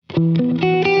Welcome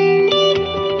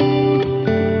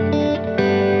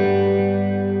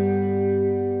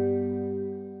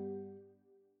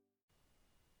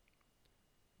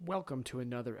to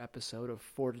another episode of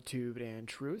Fortitude and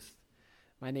Truth.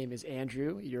 My name is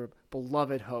Andrew, your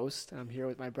beloved host. I'm here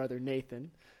with my brother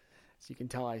Nathan. As you can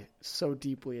tell, I so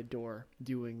deeply adore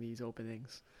doing these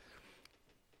openings.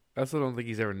 I also don't think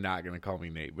he's ever not going to call me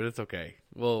Nate, but it's okay.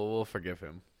 We'll forgive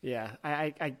him. Yeah,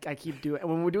 I keep doing.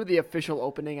 When we do the official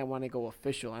opening, I want to go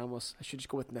official. I should just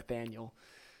go with Nathaniel.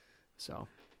 So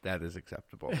that is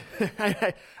acceptable.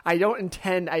 I don't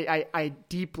intend. I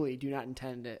deeply do not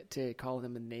intend to call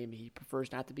him a name he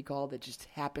prefers not to be called. It just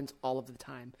happens all of the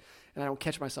time, and I don't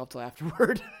catch myself till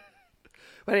afterward.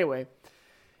 But anyway,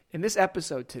 in this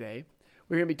episode today,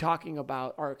 we're going to be talking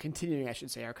about, or continuing, I should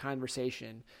say, our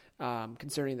conversation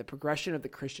concerning the progression of the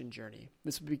Christian journey.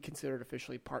 This would be considered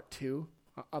officially part 2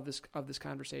 of this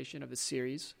conversation, of this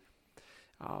series.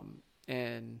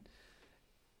 And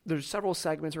there's several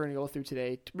segments we're going to go through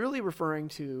today, really referring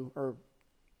to, or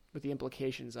with the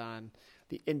implications on,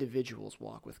 the individual's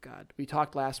walk with God. We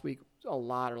talked last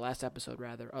episode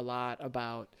a lot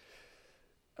about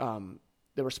the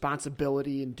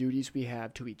responsibility and duties we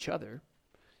have to each other.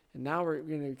 And now we're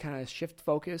going to kind of shift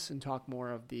focus and talk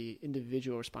more of the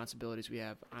individual responsibilities we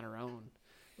have on our own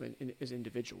as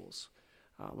individuals.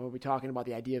 We'll be talking about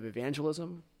the idea of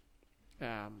evangelism,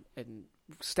 and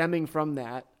stemming from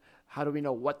that, how do we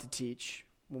know what to teach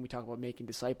when we talk about making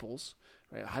disciples?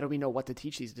 Right? How do we know what to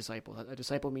teach these disciples? A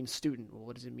disciple means student. Well,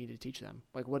 what does it mean to teach them?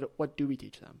 Like, what do we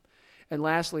teach them? And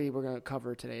lastly, we're going to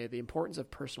cover today the importance of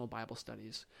personal Bible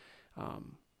studies,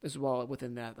 as well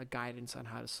within that, a guidance on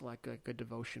how to select a good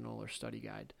devotional or study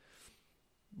guide.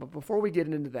 But before we get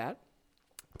into that,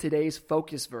 today's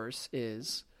focus verse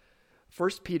is 1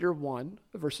 Peter 1,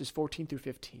 verses 14 through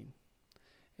 15.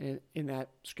 And in that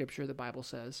scripture, the Bible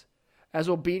says, "As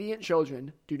obedient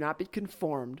children, do not be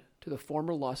conformed to the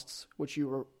former lusts which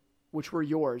were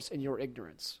yours in your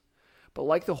ignorance. But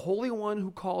like the Holy One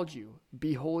who called you,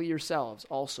 be holy yourselves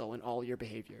also in all your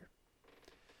behavior."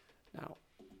 Now,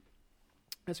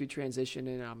 as we transition,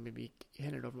 and I'll maybe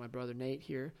hand it over to my brother Nate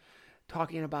here,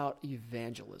 talking about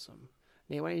evangelism.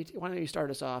 Nate, why don't you start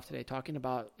us off today talking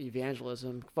about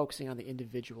evangelism, focusing on the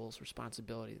individual's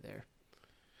responsibility there?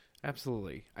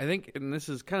 Absolutely. I think, and this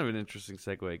is kind of an interesting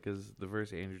segue, because the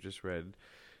verse Andrew just read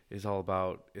is all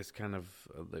about, it's kind of,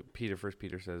 First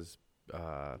Peter says,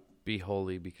 be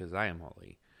holy because I am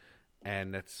holy.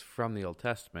 And that's from the Old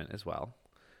Testament as well.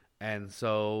 And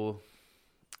so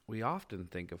we often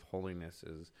think of holiness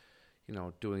as,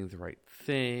 doing the right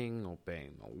thing,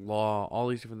 obeying the law, all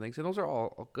these different things. And those are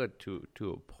all good to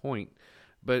a point.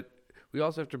 But we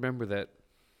also have to remember that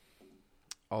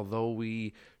although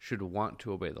we should want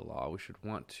to obey the law, we should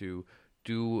want to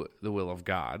do the will of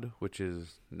God, which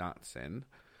is not sin,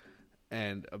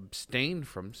 and abstain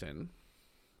from sin.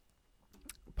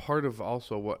 Part of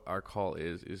also what our call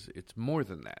is it's more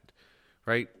than that,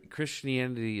 right?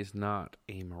 Christianity is not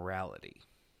a morality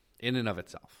in and of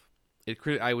itself.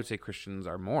 I would say Christians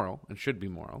are moral and should be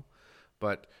moral,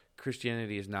 but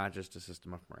Christianity is not just a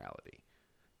system of morality.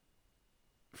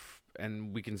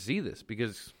 And we can see this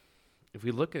because if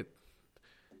we look at,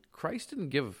 Christ didn't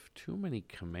give too many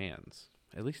commands,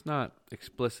 at least not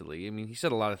explicitly. I mean, he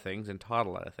said a lot of things and taught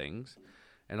a lot of things,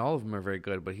 and all of them are very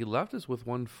good, but he left us with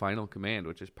one final command,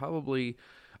 which is probably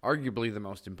arguably the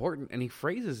most important, and he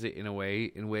phrases it in a way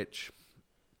in which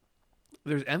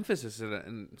there's emphasis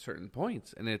in certain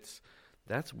points, and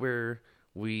that's where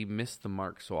we miss the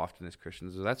mark so often as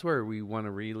Christians. So that's where we want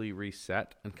to really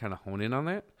reset and kind of hone in on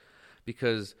that,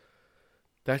 because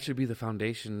that should be the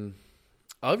foundation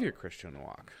of your Christian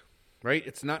walk, right?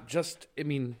 It's not just,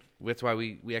 that's why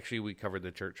we covered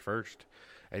the church first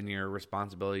and your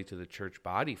responsibility to the church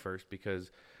body first, because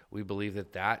we believe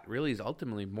that really is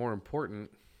ultimately more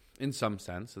important in some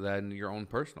sense than your own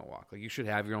personal walk. Like, you should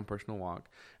have your own personal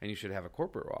walk and you should have a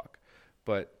corporate walk.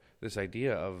 But this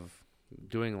idea of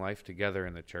doing life together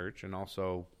in the church, and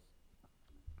also,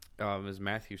 as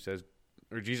Matthew says,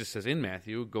 or Jesus says in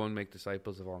Matthew, go and make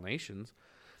disciples of all nations,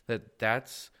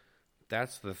 that's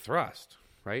the thrust,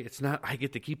 right? It's not, I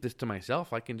get to keep this to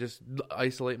myself. I can just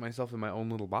isolate myself in my own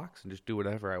little box and just do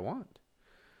whatever I want.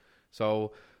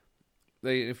 So,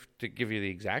 to give you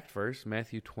the exact verse,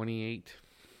 Matthew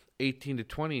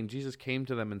 28:18-20, and Jesus came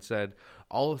to them and said,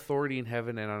 "All authority in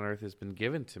heaven and on earth has been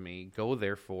given to me. Go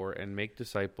therefore and make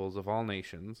disciples of all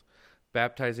nations,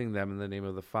 baptizing them in the name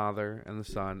of the Father and the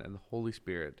Son and the Holy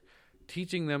Spirit,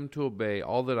 teaching them to obey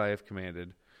all that I have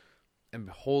commanded. And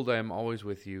behold, I am always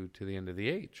with you to the end of the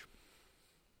age."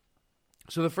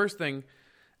 So the first thing,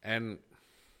 and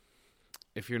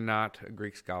if you're not a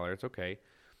Greek scholar, it's okay.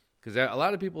 Because a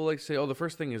lot of people like to say, oh, the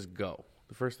first thing is go.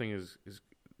 The first thing is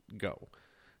go.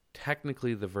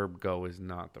 Technically, the verb go is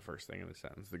not the first thing in the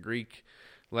sentence. The Greek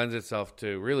lends itself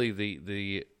to really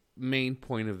the main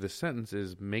point of the sentence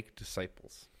is make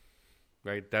disciples,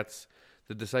 right? That's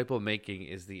the disciple making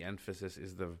is the emphasis,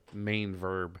 is the main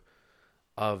verb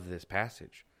of this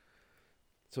passage.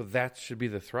 So that should be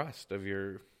the thrust of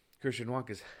your Christian walk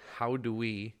is how do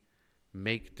we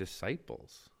make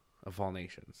disciples of all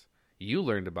nations? You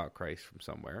learned about Christ from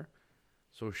somewhere,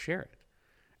 so share it.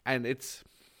 And it's,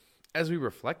 as we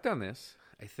reflect on this,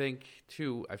 I think,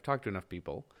 too, I've talked to enough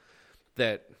people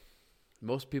that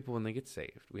most people, when they get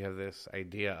saved, we have this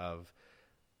idea of,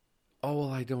 oh,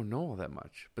 well, I don't know all that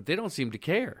much. But they don't seem to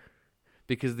care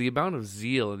because the amount of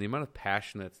zeal and the amount of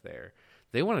passion that's there,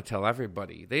 they want to tell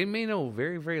everybody. They may know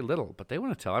very, very little, but they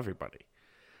want to tell everybody.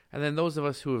 And then those of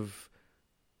us who have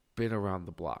been around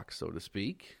the block, so to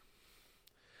speak,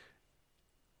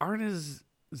 aren't as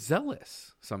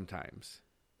zealous sometimes.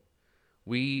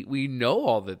 We know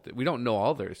all that. We don't know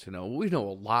all there is to know. We know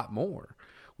a lot more.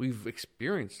 We've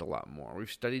experienced a lot more.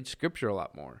 We've studied Scripture a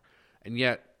lot more. And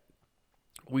yet,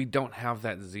 we don't have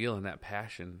that zeal and that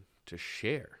passion to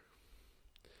share,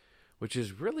 which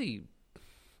is really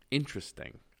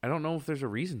interesting. I don't know if there's a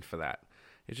reason for that.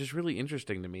 It's just really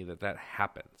interesting to me that that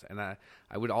happens. And I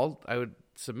would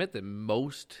submit that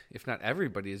most, if not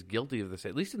everybody, is guilty of this,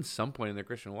 at least in some point in their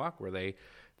Christian walk, where they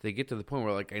get to the point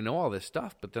where, like, I know all this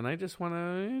stuff, but then I just want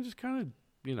to just kind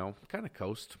of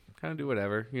coast, kind of do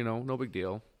whatever, no big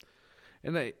deal.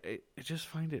 And I just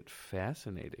find it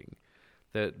fascinating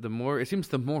that the more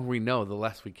we know, the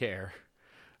less we care.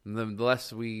 And the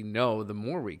less we know, the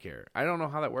more we care. I don't know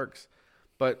how that works,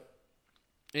 but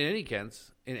in any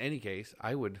case,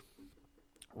 I would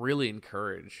really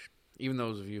encourage even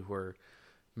those of you who are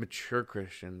mature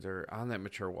Christians or on that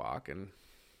mature walk, and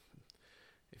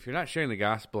if you're not sharing the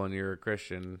gospel and you're a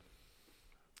Christian,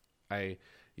 I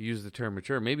use the term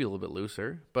mature, maybe a little bit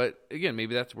looser, but again,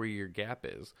 maybe that's where your gap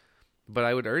is. But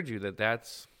I would urge you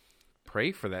that's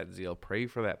pray for that zeal, pray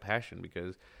for that passion,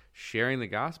 because sharing the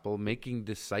gospel, making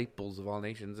disciples of all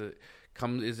nations,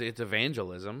 it's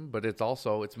evangelism, but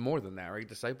it's more than that, right?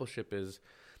 Discipleship is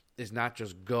not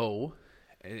just go,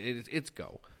 it's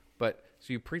go. But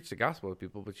so you preach the gospel to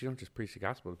people, but you don't just preach the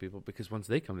gospel to people, because once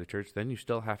they come to church, then you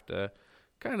still have to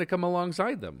kind of come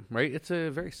alongside them, right? It's a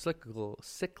very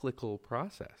cyclical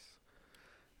process.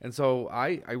 And so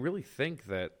I really think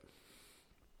that,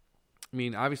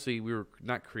 obviously we were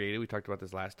not created, we talked about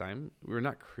this last time, we were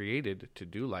not created to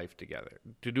do life together,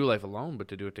 to do life alone, but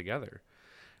to do it together.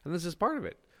 And this is part of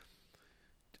it.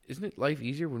 Isn't it life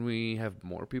easier when we have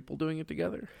more people doing it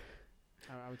together?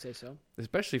 I would say so.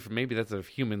 Especially for, maybe that's a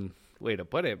human way to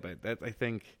put it, but that's, I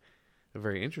think, a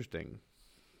very interesting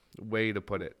way to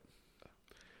put it.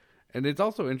 And it's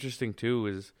also interesting, too,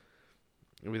 is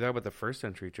we talk about the first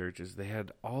century churches, they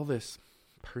had all this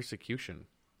persecution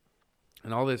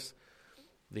and all these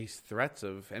threats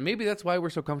of, and maybe that's why we're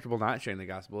so comfortable not sharing the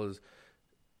gospel, is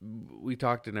we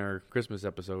talked in our Christmas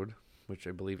episode, which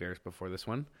I believe airs before this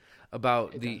one,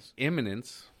 about the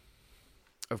imminence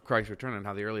of Christ's return and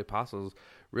how the early apostles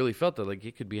really felt that, like,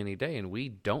 it could be any day, and we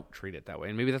don't treat it that way.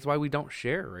 And maybe that's why we don't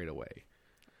share right away.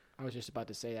 I was just about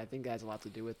to say, I think that has a lot to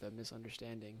do with the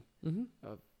misunderstanding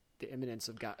of the imminence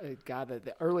of God. God, that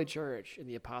the early church and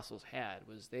the apostles had,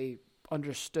 was they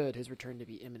understood his return to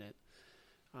be imminent,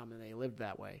 and they lived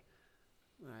that way.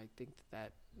 I think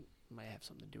that might have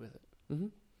something to do with it. Mm-hmm.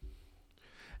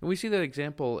 And we see that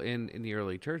example in the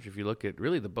early church. If you look at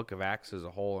really the book of Acts as a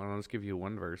whole, and I'll just give you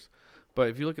one verse, but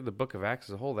if you look at the book of Acts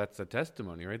as a whole, that's a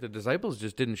testimony, right? The disciples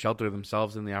just didn't shelter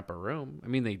themselves in the upper room.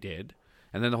 They did.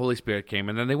 And then the Holy Spirit came,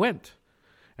 and then they went.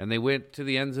 And they went to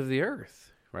the ends of the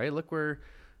earth, right? Look where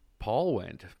Paul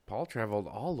went. Paul traveled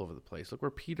all over the place. Look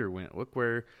where Peter went. Look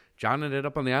where John ended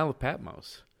up on the Isle of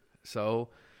Patmos. So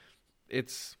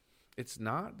it's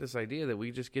not this idea that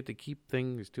we just get to keep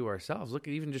things to ourselves. Look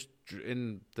at even just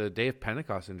in the day of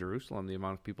Pentecost in Jerusalem, the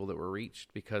amount of people that were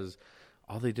reached because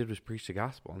all they did was preach the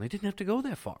gospel, and they didn't have to go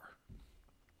that far.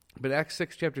 But Acts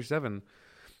 6, chapter 7,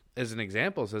 as an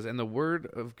example, says, "And the word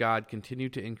of God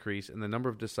continued to increase, and the number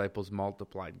of disciples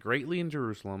multiplied greatly in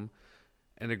Jerusalem,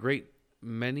 and a great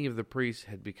many of the priests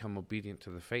had become obedient to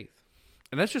the faith."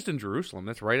 And that's just in Jerusalem.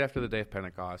 That's right after the day of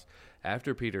Pentecost,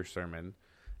 after Peter's sermon,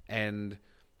 and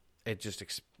it just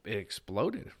it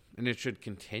exploded, and it should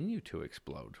continue to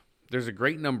explode. There's a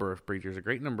great number of preachers, a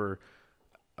great number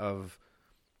of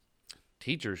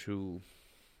teachers who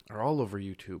are all over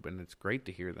YouTube, and it's great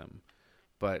to hear them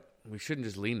But we shouldn't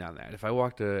just lean on that. If I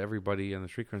walk to everybody on the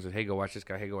street corner and say, hey, go watch this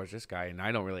guy, hey, go watch this guy, and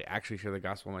I don't really actually share the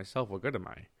gospel myself, what good am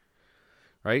I?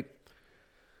 Right?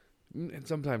 And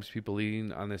sometimes people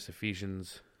lean on this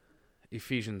Ephesians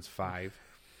 5,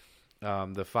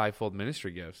 the fivefold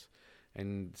ministry gifts,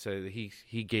 and say that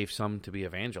he gave some to be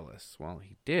evangelists. Well,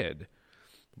 he did.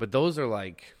 But those are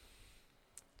like,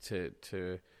 to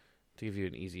give you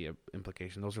an easy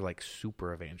implication, those are like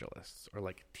super evangelists or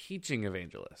like teaching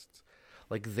evangelists.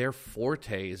 Like their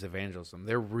forte is evangelism.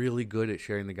 They're really good at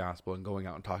sharing the gospel and going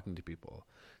out and talking to people.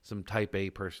 Some type A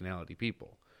personality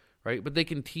people, right? But they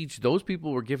can teach, those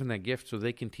people were given that gift so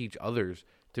they can teach others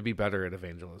to be better at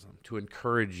evangelism, to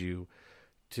encourage you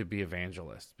to be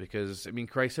evangelists. Because, I mean,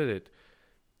 Christ said it,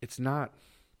 it's not,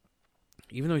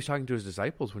 even though he's talking to his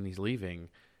disciples when he's leaving,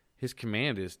 his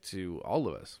command is to all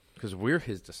of us because we're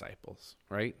his disciples,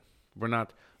 right? We're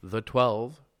not the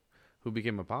 12 who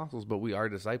became apostles, but we are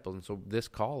disciples. And so this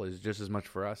call is just as much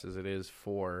for us as it is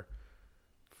for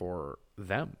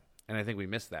them. And I think we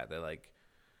miss that like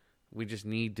we just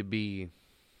need to be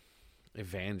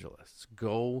evangelists.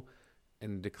 Go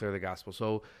and declare the gospel.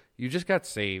 So you just got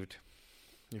saved.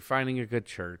 You're finding a good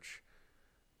church.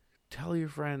 Tell your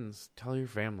friends, tell your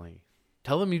family.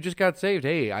 Tell them you just got saved.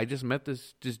 Hey, I just met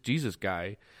this Jesus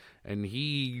guy, and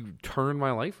he turned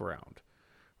my life around.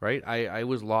 Right? I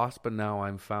was lost, but now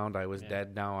I'm found. I was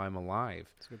dead, now I'm alive.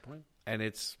 That's a good point. And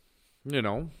it's,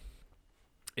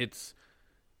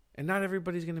 and not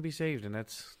everybody's going to be saved, and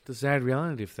that's the sad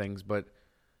reality of things. But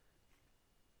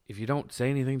if you don't say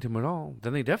anything to them at all,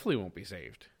 then they definitely won't be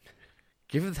saved.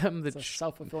 Give them It's a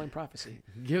self-fulfilling prophecy.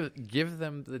 Give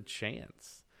them the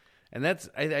chance. And that's,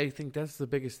 I think that's the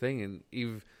biggest thing.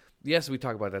 And yes, we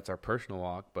talk about that's our personal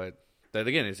walk, but that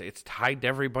again it's tied to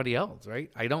everybody else, right?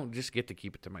 I don't just get to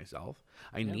keep it to myself.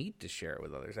 I need to share it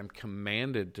with others. I'm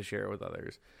commanded to share it with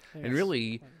others. Yes. And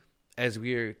really, as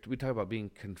we talk about being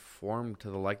conformed to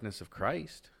the likeness of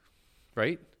Christ,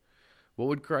 right? What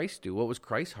would Christ do? What was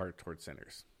Christ's heart towards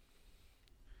sinners?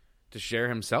 To share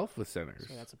himself with sinners.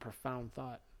 So that's a profound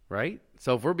thought, right?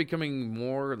 So if we're becoming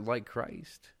more like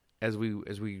Christ as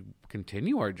we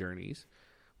continue our journeys,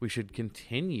 we should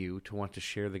continue to want to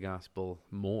share the gospel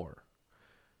more.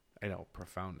 I know,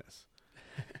 profoundness.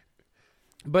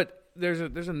 But there's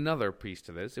another piece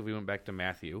to this. If we went back to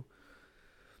Matthew,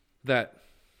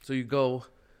 so you go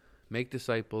make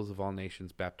disciples of all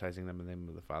nations, baptizing them in the name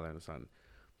of the Father and the Son.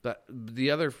 But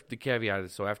the caveat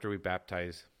is, so after we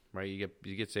baptize, right, you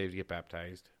get saved, you get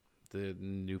baptized. The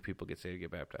new people get saved,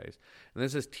 get baptized. And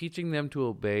this is teaching them to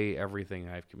obey everything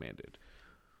I've commanded.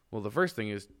 Well, the first thing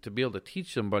is to be able to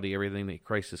teach somebody everything that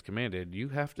Christ has commanded, you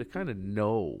have to kind of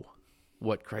know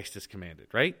what Christ has commanded,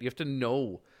 right? You have to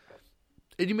know.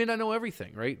 And you may not know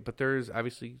everything, right? But there's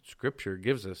obviously Scripture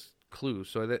gives us clues.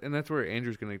 So that's where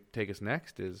Andrew's going to take us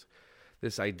next, is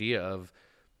this idea of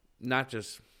not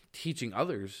just teaching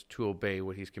others to obey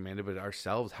what he's commanded, but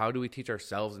ourselves. How do we teach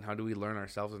ourselves, and how do we learn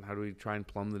ourselves, and how do we try and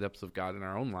plumb the depths of God in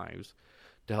our own lives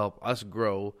to help us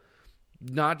grow,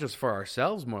 not just for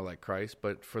ourselves more like Christ,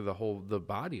 but for the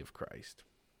body of Christ?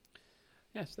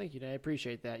 Yes, thank you, Dave. I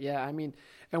appreciate that. Yeah, I mean,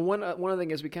 and one of the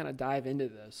things as we kind of dive into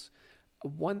this,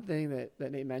 one thing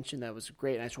that Nate mentioned that was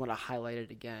great, and I just want to highlight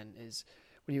it again, is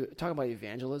when you talk about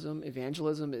evangelism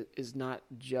is not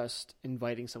just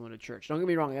inviting someone to church. Don't get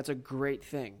me wrong, that's a great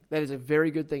thing. That is a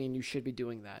very good thing, and you should be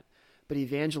doing that. But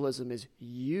evangelism is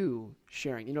you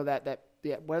sharing. You know, that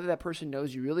whether that person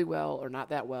knows you really well or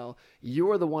not that well,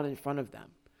 you're the one in front of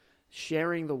them,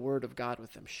 sharing the word of God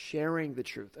with them, sharing the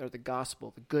truth or the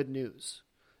gospel, the good news,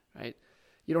 right?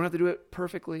 You don't have to do it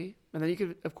perfectly. And then you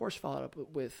could, of course, follow it up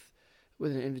with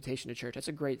an invitation to church. That's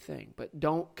a great thing. But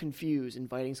don't confuse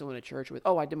inviting someone to church with,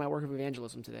 I did my work of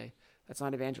evangelism today. That's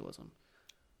not evangelism.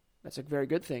 That's a very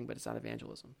good thing, but it's not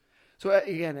evangelism. So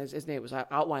again, as Nate was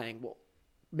outlining,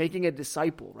 making a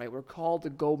disciple, right? We're called to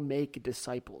go make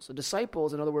disciples. A disciple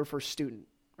is another word for student,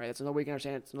 right? That's another way you can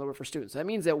understand it. It's another word for students. So that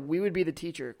means that we would be the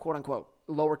teacher, quote unquote,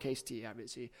 lowercase t,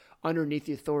 obviously, underneath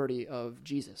the authority of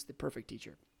Jesus, the perfect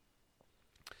teacher.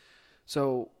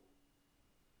 So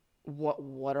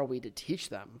what are we to teach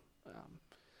them?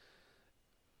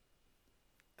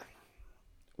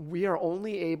 We are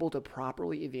only able to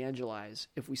properly evangelize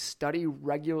if we study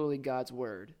regularly God's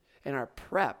word and are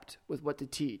prepped with what to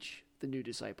teach the new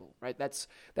disciple, right? That's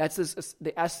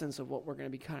the essence of what we're going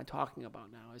to be kind of talking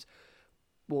about now is,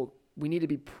 we need to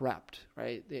be prepped,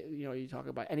 right? You talk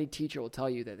about, any teacher will tell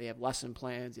you that they have lesson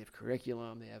plans, they have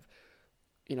curriculum, they have,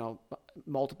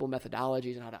 multiple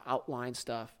methodologies and how to outline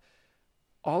stuff.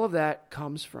 All of that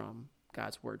comes from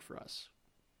God's word for us.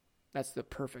 That's the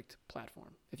perfect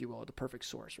platform, if you will, the perfect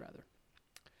source, rather.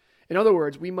 In other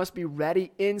words, we must be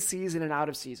ready in season and out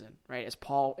of season, right? As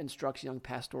Paul instructs young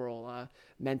pastoral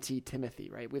mentee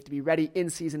Timothy, right? We have to be ready in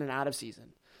season and out of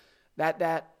season.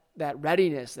 That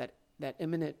readiness, that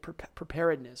imminent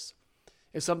preparedness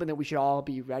is something that we should all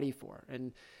be ready for.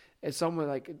 And as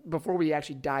someone before we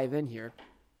actually dive in here,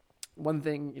 one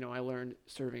thing, I learned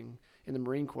serving in the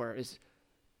Marine Corps is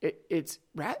it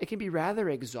can be rather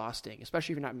exhausting,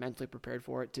 especially if you're not mentally prepared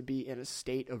for it, to be in a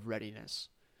state of readiness.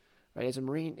 Right, as a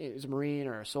Marine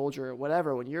or a soldier or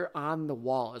whatever, when you're on the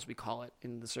wall, as we call it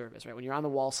in the service, right? When you're on the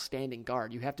wall standing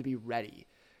guard, you have to be ready.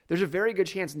 There's a very good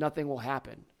chance nothing will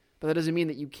happen, but that doesn't mean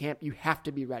that you have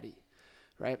to be ready,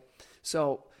 right?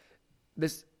 So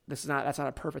that's not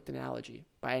a perfect analogy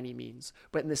by any means,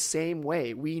 but in the same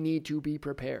way, we need to be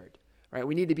prepared, right?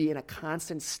 We need to be in a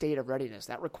constant state of readiness.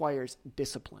 That requires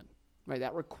discipline, right?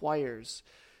 That requires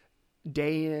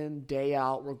day in, day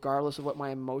out, regardless of what my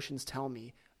emotions tell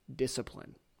me,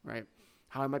 discipline, right?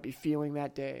 How I might be feeling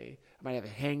that day. I might have a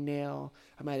hangnail.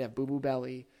 I might have boo-boo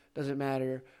belly. Doesn't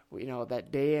matter.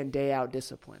 That day in, day out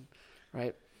discipline,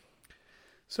 right?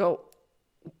 So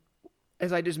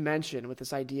as I just mentioned with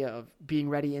this idea of being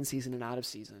ready in season and out of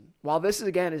season, while this is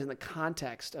in the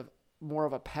context of more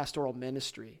of a pastoral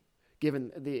ministry,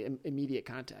 given the immediate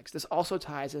context, this also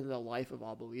ties into the life of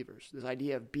all believers, this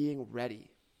idea of being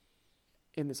ready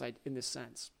in this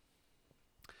sense.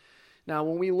 Now,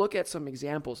 when we look at some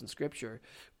examples in Scripture,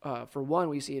 for one,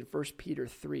 we see in 1 Peter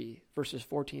 3, verses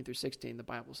 14 through 16, the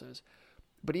Bible says,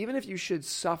 "But even if you should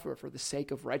suffer for the sake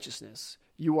of righteousness,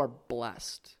 you are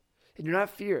blessed. And do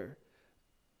not fear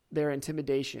their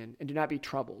intimidation, and do not be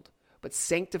troubled, but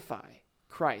sanctify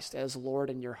Christ as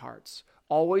Lord in your hearts,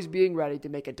 always being ready to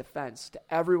make a defense to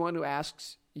everyone who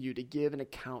asks you to give an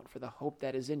account for the hope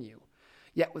that is in you,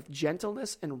 yet with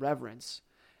gentleness and reverence,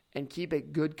 and keep a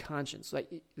good conscience,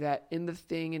 that in the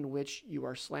thing in which you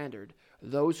are slandered,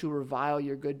 those who revile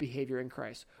your good behavior in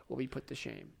Christ will be put to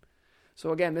shame."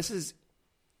 So again, this is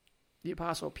the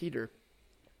Apostle Peter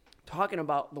talking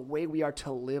about the way we are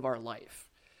to live our life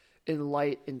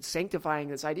in sanctifying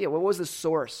this idea. What was the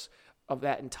source of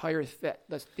that entire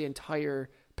the entire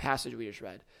passage we just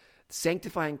read?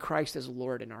 Sanctifying Christ as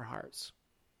Lord in our hearts,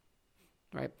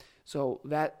 right? So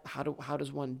how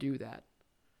does one do that?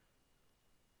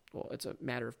 Well, it's a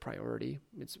matter of priority.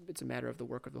 It's a matter of the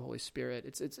work of the Holy Spirit.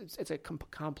 It's a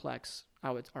complex,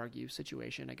 I would argue,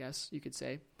 situation, I guess you could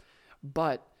say.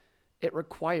 But it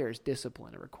requires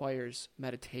discipline. It requires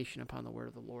meditation upon the word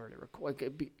of the Lord. It requires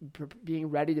being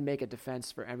ready to make a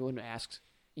defense for everyone who asks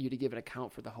you to give an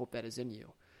account for the hope that is in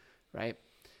you, right?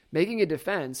 Making a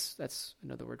defense, that's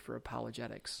another word for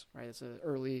apologetics, right? That's an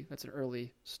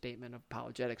early statement of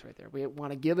apologetics right there. We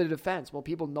want to give a defense. Well,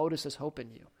 people notice this hope in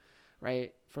you,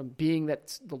 right? From being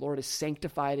that the Lord is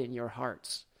sanctified in your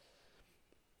hearts.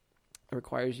 It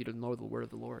requires you to know the word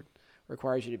of the Lord. It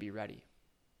requires you to be ready.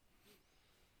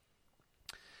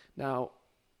 Now,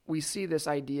 we see this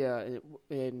idea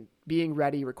in being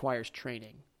ready requires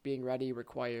training. Being ready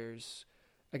requires,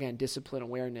 again, discipline,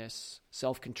 awareness,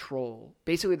 self-control,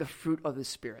 basically the fruit of the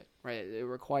Spirit, right? It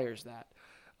requires that.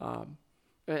 And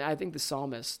I think the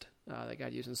psalmist that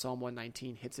God used in Psalm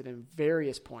 119 hits it in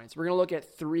various points. We're going to look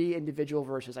at 3 individual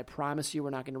verses. I promise you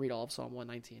we're not going to read all of Psalm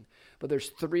 119, but there's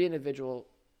 3 individual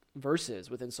verses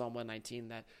within Psalm 119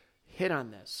 that hit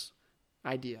on this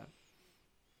idea.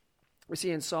 We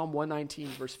see in Psalm 119,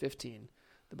 verse 15,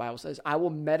 the Bible says, "I will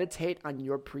meditate on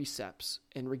your precepts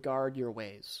and regard your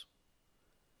ways."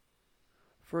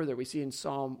 Further, we see in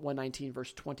Psalm 119,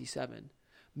 verse 27,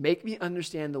 "Make me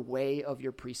understand the way of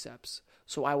your precepts,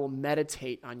 so I will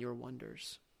meditate on your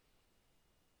wonders."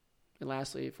 And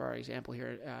lastly, for our example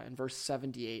here, in verse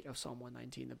 78 of Psalm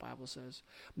 119, the Bible says,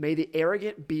 "May the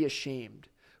arrogant be ashamed,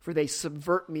 for they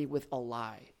subvert me with a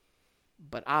lie,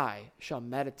 but I shall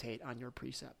meditate on your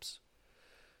precepts."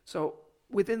 So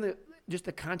within the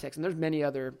context, and there's many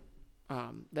other,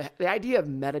 the idea of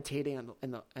meditating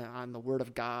on the Word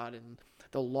of God and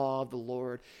the law of the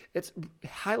Lord, it's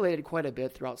highlighted quite a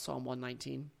bit throughout Psalm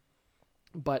 119.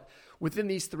 But within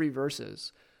these 3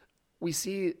 verses, we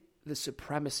see the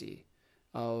supremacy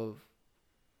of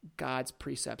God's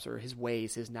precepts or his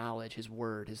ways, his knowledge, his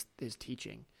word, his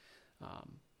teaching.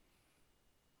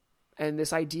 And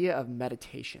this idea of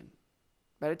meditation.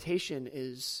 Meditation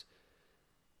is,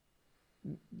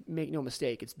 make no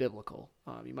mistake, it's biblical.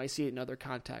 You might see it in other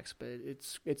contexts, but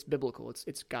it's biblical.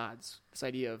 It's God's. This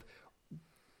idea of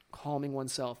calming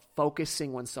oneself,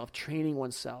 focusing oneself, training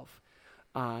oneself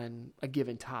on a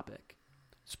given topic.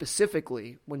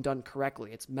 Specifically, when done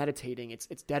correctly, it's meditating, it's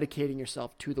dedicating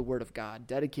yourself to the Word of God,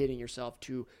 dedicating yourself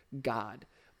to God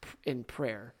in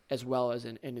prayer as well as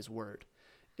in his Word.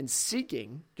 and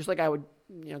seeking, just like I would,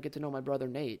 get to know my brother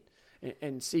Nate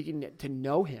and seeking to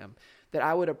know him, that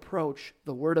I would approach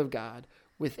the Word of God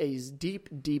with a deep,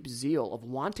 deep zeal of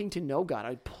wanting to know God.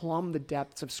 I'd plumb the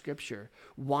depths of Scripture,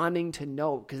 wanting to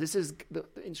know, because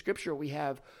in Scripture we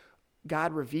have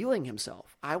God revealing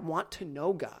himself. I want to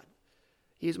know God.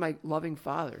 He is my loving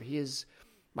Father. He is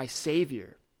my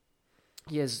Savior.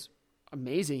 He is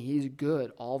amazing. He's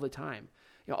good all the time.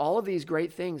 All of these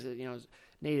great things that,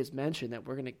 Nate has mentioned, that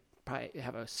we're going to probably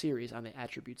have a series on the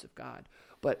attributes of God.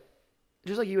 But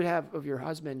just like you would have of your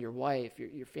husband, your wife,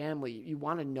 your family, you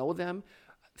want to know them,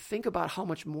 think about how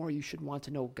much more you should want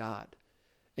to know God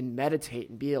and meditate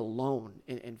and be alone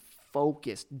and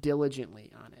focus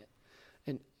diligently on it.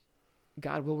 And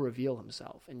God will reveal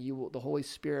himself, and the Holy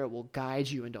Spirit will guide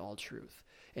you into all truth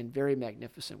in very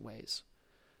magnificent ways.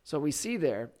 So we see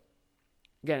there,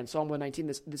 again, in Psalm 119,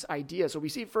 this idea. So we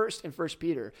see first in 1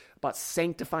 Peter about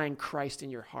sanctifying Christ in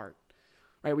your heart.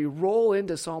 Right? We roll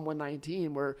into Psalm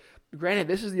 119 where, granted,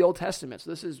 this is the Old Testament,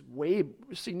 so this is way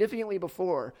significantly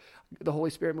before the Holy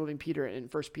Spirit moving Peter in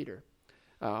 1 Peter,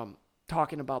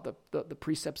 talking about the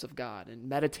precepts of God and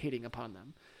meditating upon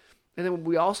them. And then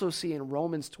we also see in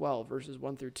Romans 12, verses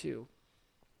 1 through 2,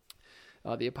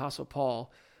 the Apostle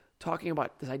Paul talking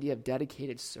about this idea of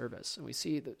dedicated service. And we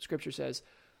see the Scripture says,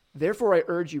 "Therefore I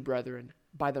urge you, brethren,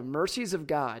 by the mercies of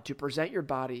God, to present your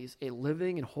bodies a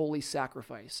living and holy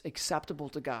sacrifice, acceptable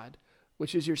to God,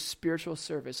 which is your spiritual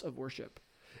service of worship.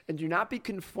 And do not be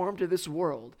conformed to this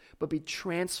world, but be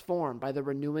transformed by the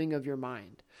renewing of your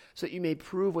mind, so that you may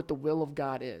prove what the will of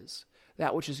God is,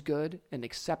 that which is good and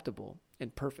acceptable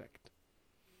and perfect."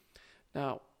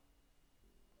 Now,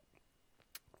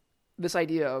 this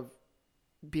idea of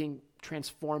being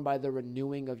transformed by the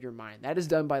renewing of your mind, that is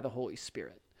done by the Holy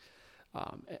Spirit.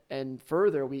 And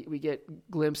further, we get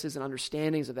glimpses and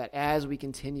understandings of that as we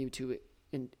continue to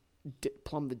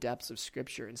plumb the depths of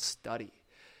Scripture and study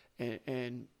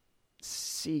and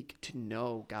seek to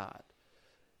know God.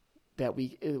 That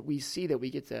we see that we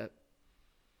get to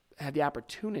have the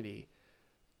opportunity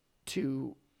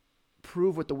to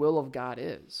prove what the will of God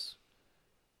is,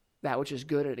 that which is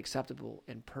good and acceptable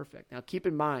and perfect. Now, keep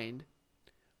in mind,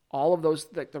 all of those,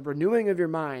 the renewing of your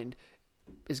mind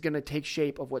is going to take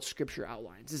shape of what Scripture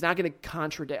outlines. It's not going to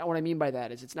contradict. What I mean by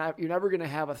that is you're never going to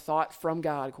have a thought from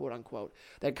God, quote unquote,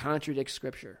 that contradicts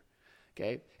Scripture.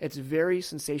 Okay? It's very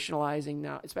sensationalizing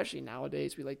now, especially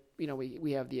nowadays.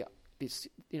 We have these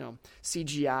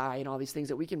CGI and all these things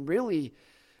that we can really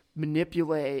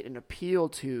manipulate and appeal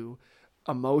to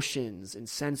emotions and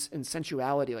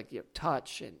sensuality, like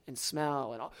touch and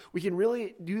smell and all. We can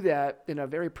really do that in a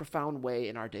very profound way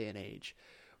in our day and age.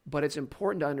 But it's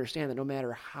important to understand that no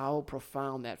matter how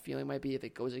profound that feeling might be, if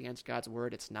it goes against God's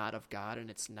word, it's not of God and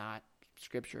it's not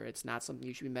Scripture. It's not something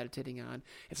you should be meditating on.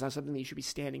 It's not something that you should be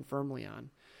standing firmly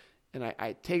on. And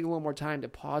I take a little more time to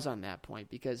pause on that point,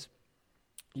 because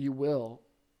you will,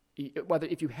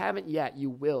 if you haven't yet, you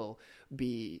will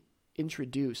be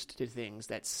introduced to things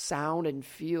that sound and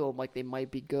feel like they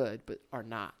might be good, but are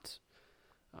not.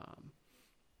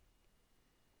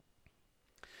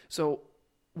 So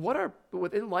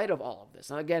within light of all of this,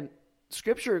 and again,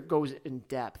 Scripture goes in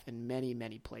depth in many,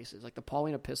 many places, like the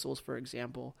Pauline epistles, for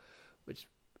example, which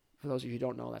for those of you who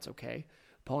don't know, that's okay.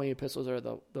 Pauline epistles are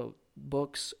the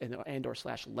books and or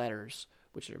 / letters,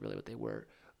 which are really what they were,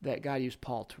 that God used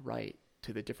Paul to write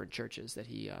to the different churches that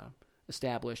he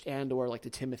established, and or like to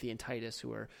Timothy and Titus,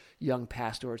 who are young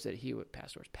pastors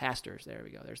there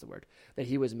we go, there's the word, that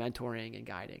he was mentoring and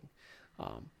guiding.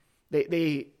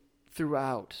 They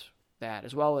throughout that,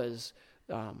 as well as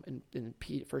in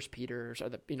First Peter, or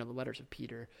the letters of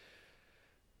Peter,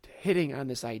 hitting on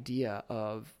this idea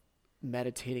of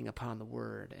meditating upon the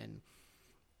word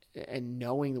and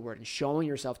knowing the word and showing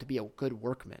yourself to be a good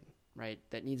workman, right?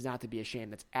 That needs not to be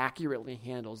ashamed, that accurately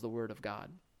handles the word of God.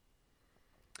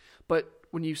 But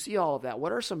when you see all of that,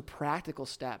 what are some practical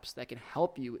steps that can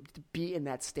help you to be in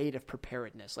that state of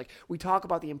preparedness? Like, we talk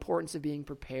about the importance of being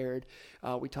prepared.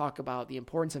 We talk about the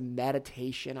importance of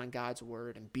meditation on God's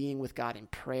word and being with God in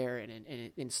prayer and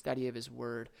in study of his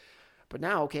word. But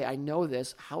now, okay, I know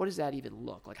this. How does that even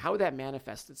look? Like, how would that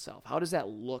manifest itself? How does that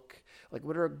look? Like,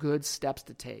 what are good steps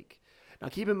to take? Now,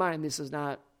 keep in mind, this is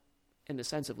not in the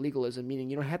sense of legalism, meaning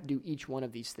you don't have to do each one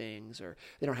of these things, or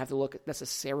they don't have to look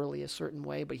necessarily a certain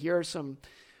way. But here are some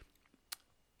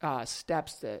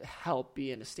steps that help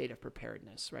be in a state of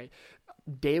preparedness, right?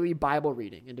 Daily Bible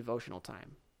reading and devotional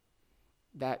time.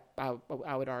 That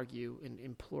I would argue and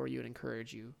implore you and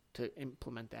encourage you to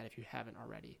implement that if you haven't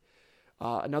already.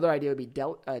 Another idea would be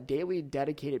daily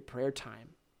dedicated prayer time.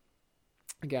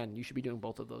 again, you should be doing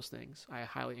both of those things. I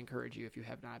highly encourage you, if you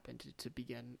have not been, to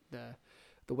begin.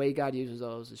 The way God uses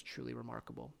those is truly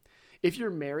remarkable. If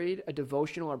you're married, a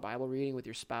devotional or Bible reading with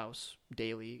your spouse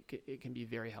daily, it can be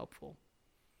very helpful.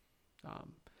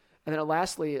 And then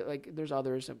lastly, like there's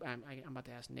others. I'm about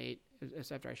to ask Nate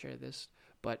after I share this,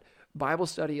 but Bible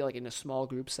study, like in a small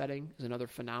group setting, is another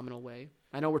phenomenal way.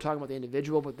 I know we're talking about the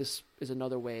individual, but this is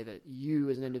another way that you,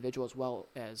 as an individual, as well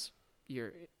as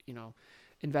you're,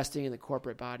 investing in the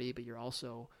corporate body, but you're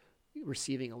also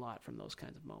receiving a lot from those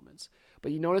kinds of moments.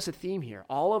 But you notice a theme here.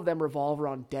 All of them revolve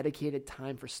around dedicated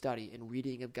time for study and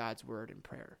reading of God's word and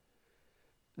prayer.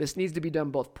 This needs to be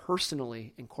done both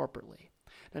personally and corporately.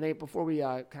 Now, Nate, before we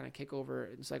kind of kick over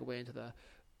and segue into the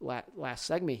last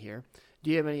segment here, do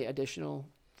you have any additional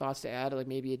thoughts to add, like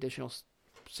maybe additional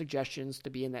suggestions to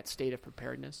be in that state of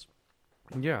preparedness?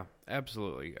 Yeah,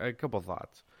 absolutely. A couple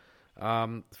thoughts.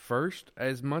 First,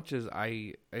 as much as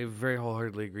I very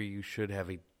wholeheartedly agree you should have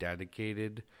a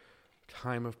dedicated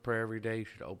time of prayer every day. You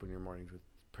should open your mornings with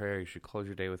prayer. You should close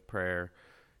your day with prayer.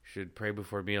 You should pray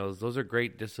before meals. Those are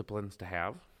great disciplines to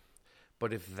have.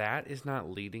 But if that is not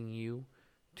leading you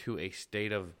to a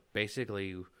state of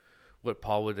basically what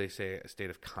Paul would say, a state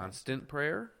of constant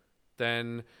prayer,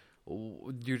 then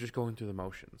you're just going through the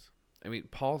motions. I mean,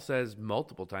 Paul says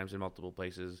multiple times in multiple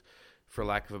places, for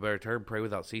lack of a better term, pray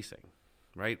without ceasing,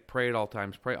 right? Pray at all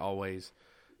times, pray always.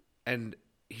 And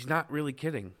he's not really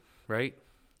kidding, right?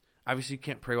 Obviously, you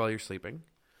can't pray while you're sleeping.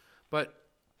 But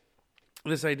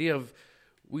this idea of,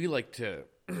 we like to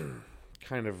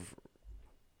kind of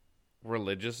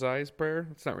religioussize prayer.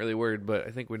 It's not really a word, but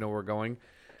I think we know where we're going.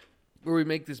 Where we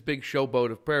make this big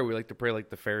showboat of prayer. We like to pray like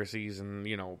the Pharisees and,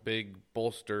 big,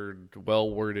 bolstered,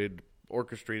 well-worded,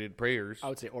 orchestrated prayers. I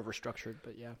would say overstructured,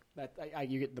 but yeah,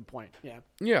 you get the point. Yeah.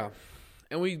 Yeah.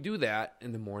 And we do that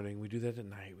in the morning. We do that at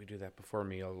night. We do that before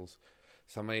meals.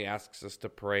 Somebody asks us to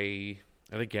pray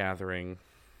at a gathering.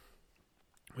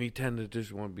 We tend to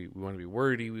just want to be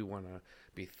wordy. We want to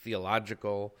be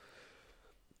theological.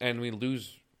 And we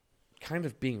lose kind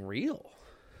of being real.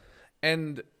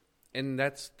 And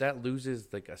that loses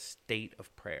like a state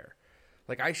of prayer.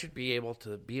 Like, I should be able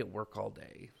to be at work all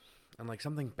day and like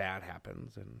something bad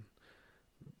happens and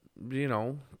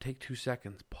take 2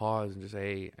 seconds, pause, and just say,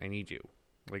 hey, I need you.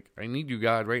 Like, I need you,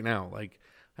 God, right now. Like,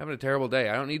 I'm having a terrible day.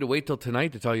 I don't need to wait till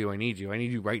tonight to tell you I need you. I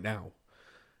need you right now.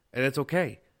 And it's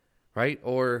okay, right?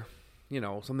 Or,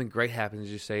 something great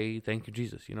happens, you say, thank you,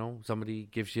 Jesus. Somebody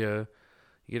gives you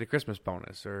get a Christmas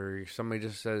bonus, or somebody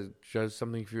just does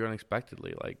something for you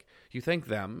unexpectedly. Like, you thank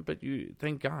them, but you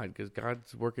thank God, because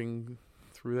God's working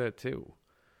through that too.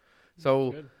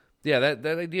 So, yeah, that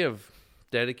idea of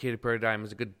dedicated prayer time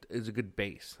is a good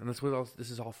base, and that's what this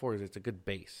is all for. Is it's a good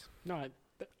base. No,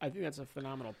 I think that's a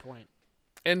phenomenal point.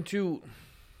 And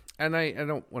I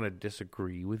don't want to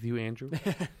disagree with you, Andrew,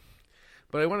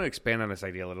 but I want to expand on this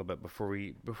idea a little bit before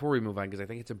we move on, because I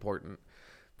think it's important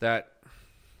that.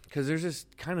 Because there's this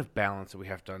kind of balance that we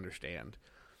have to understand,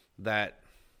 that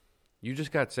you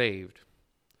just got saved.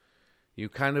 You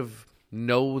kind of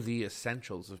know the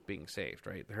essentials of being saved,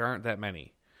 right? There aren't that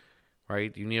many,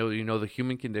 right? You know the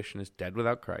human condition is dead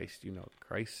without Christ. You know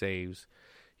Christ saves.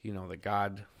 You know that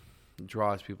God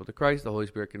draws people to Christ. The Holy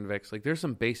Spirit convicts. Like, there's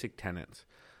some basic tenets.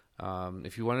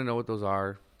 If you want to know what those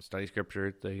are, study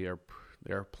Scripture. They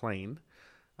are plain.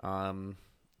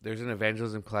 There's an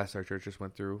evangelism class our church just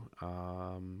went through,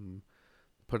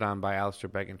 put on by Alistair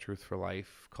Begg in Truth for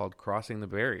Life, called Crossing the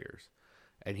Barriers.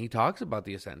 And he talks about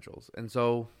the essentials. And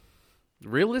so,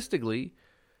 realistically,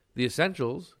 the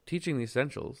essentials, teaching the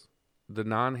essentials, the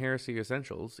non-heresy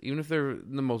essentials, even if they're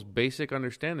the most basic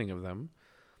understanding of them,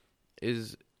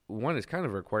 is kind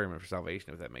of a requirement for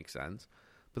salvation, if that makes sense.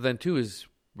 But then two, is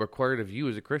required of you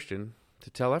as a Christian to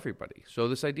tell everybody. So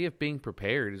this idea of being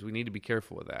prepared is, we need to be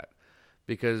careful with that.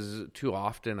 Because too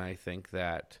often I think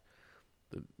that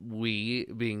we,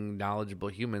 being knowledgeable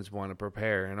humans, want to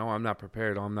prepare. And, I'm not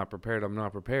prepared. I'm not prepared. I'm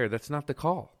not prepared. That's not the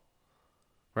call.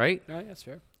 Right? No, that's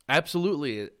fair.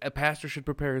 Absolutely. A pastor should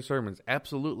prepare his sermons.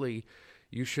 Absolutely.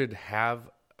 You should have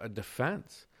a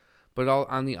defense. But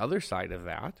on the other side of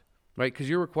that, right, because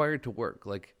you're required to work.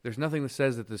 Like, there's nothing that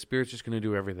says that the Spirit's just going to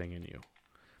do everything in you.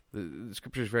 The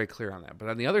Scripture is very clear on that. But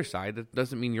on the other side, that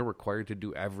doesn't mean you're required to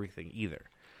do everything either.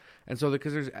 And so,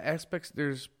 because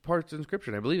there's parts in Scripture,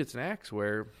 and I believe it's in Acts,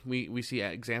 where we see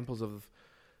examples of,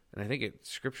 and I think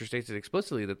Scripture states it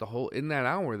explicitly, that in that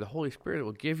hour, the Holy Spirit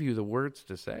will give you the words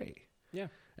to say. Yeah.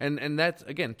 And that's,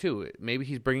 again, too, maybe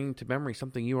he's bringing to memory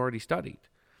something you already studied,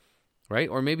 right?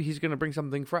 Or maybe he's going to bring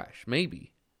something fresh.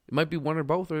 Maybe. It might be one or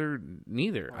both or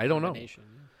neither. I don't know. Yeah.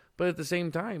 But at the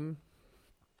same time,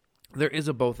 there is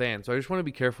a both and. So I just want to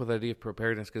be careful with the idea of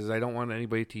preparedness, because I don't want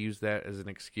anybody to use that as an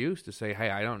excuse to say, hey,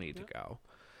 I don't need to go.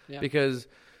 Yeah. Because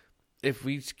if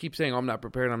we keep saying, I'm not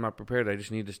prepared, I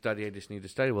just need to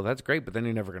study, well, that's great, but then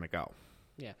you're never going to go.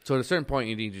 Yeah. So at a certain point,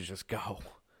 you need to just go.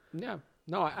 Yeah.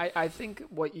 No, I think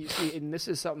what you see, and this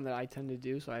is something that I tend to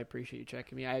do, so I appreciate you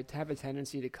checking me. I have a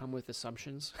tendency to come with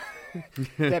assumptions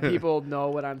that people know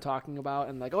what I'm talking about,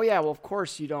 and like, oh yeah, well of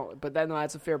course you don't. But then no,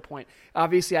 that's a fair point.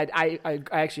 Obviously, I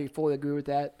actually fully agree with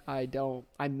that. I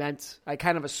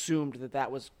kind of assumed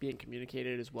that was being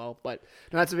communicated as well. But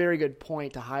no, that's a very good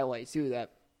point to highlight too.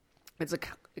 That it's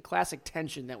a classic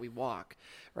tension that we walk,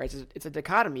 right? It's a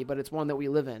dichotomy, but it's one that we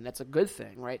live in. That's a good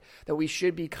thing, right? That we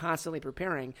should be constantly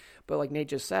preparing. But like Nate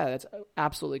just said, that's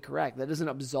absolutely correct. That doesn't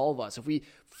absolve us. If we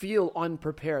feel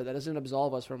unprepared, that doesn't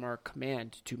absolve us from our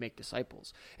command to make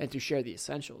disciples and to share the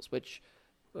essentials, which,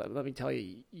 let me tell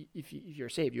you, if you're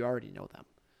saved, you already know them.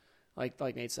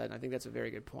 Like Nate said, and I think that's a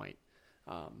very good point.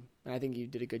 And I think you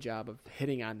did a good job of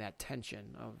hitting on that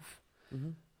tension of,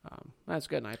 that's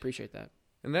good, and I appreciate that.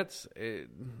 And that's,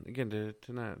 again,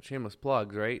 to not shameless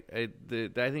plugs, right? I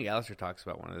think Alistair talks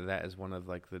about that as one of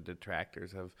like the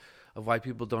detractors of why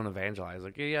people don't evangelize.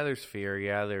 Like, yeah, there's fear.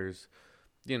 Yeah, there's,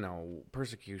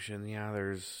 persecution. Yeah,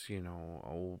 there's,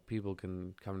 people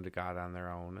can come to God on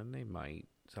their own, and they might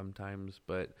sometimes.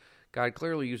 But God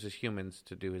clearly uses humans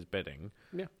to do his bidding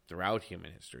throughout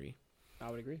human history. I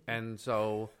would agree. And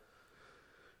so,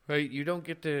 right, you don't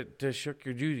get to shirk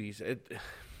your duties.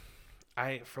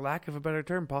 For lack of a better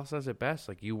term, Paul says it best.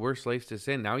 Like, you were slaves to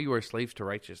sin. Now you are slaves to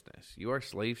righteousness. You are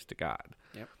slaves to God.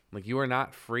 Yep. Like, you are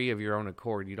not free of your own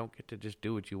accord. You don't get to just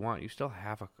do what you want. You still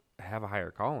have a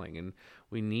higher calling, and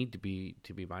we need to be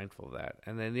mindful of that.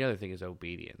 And then the other thing is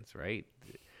obedience, right?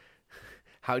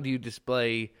 How do you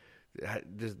display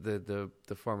the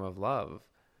form of love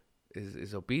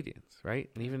is obedience, right?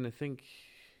 And even I think,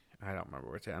 I don't remember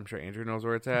where it's at. I'm sure Andrew knows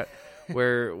where it's at,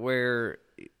 where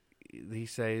he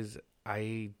says,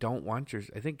 I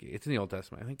think it's in the Old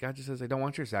Testament. I think God just says, I don't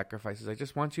want your sacrifices. I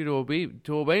just want you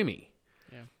to obey me.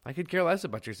 Yeah. I could care less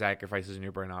about your sacrifices and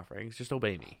your burnt offerings. Just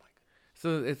obey me.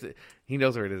 So he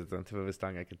knows where it is. It's on the tip of his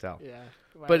tongue. I could tell. Yeah.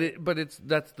 Wow. But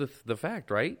that's the fact,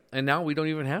 right? And now we don't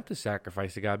even have to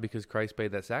sacrifice to God because Christ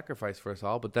paid that sacrifice for us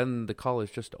all. But then the call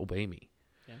is just obey me.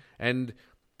 Yeah. And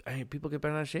people get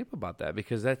bent out of shape about that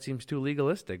because that seems too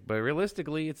legalistic. But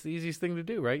realistically, it's the easiest thing to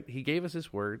do, right? He gave us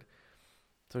his word.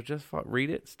 So just read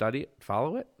it, study it,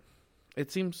 follow it.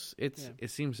 It seems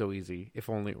so easy. If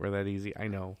only it were that easy. I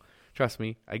know. Trust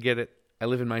me, I get it. I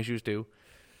live in my shoes too.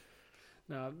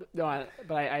 No, but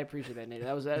I appreciate that, Nate.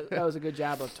 That was a good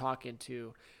job of talking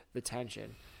to the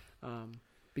tension,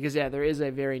 because there is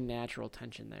a very natural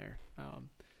tension there,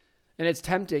 and it's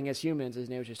tempting as humans, as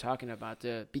Nate was just talking about,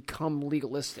 to become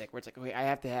legalistic, where it's like, okay, I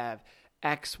have to have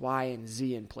X, Y, and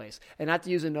Z in place. And not to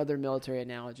use another military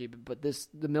analogy, but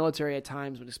the military at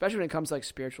times, especially when it comes to like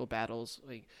spiritual battles,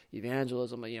 like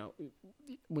evangelism,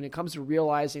 when it comes to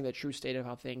realizing the true state of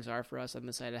how things are for us on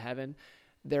the side of heaven,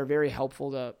 they're very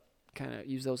helpful to kind of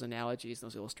use those analogies,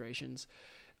 those illustrations.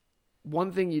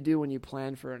 One thing you do when you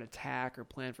plan for an attack or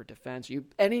plan for defense,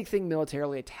 anything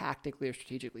militarily, tactically, or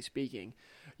strategically speaking,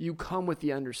 you come with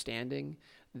the understanding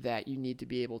that you need to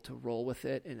be able to roll with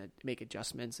it and make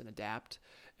adjustments and adapt.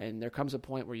 And there comes a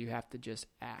point where you have to just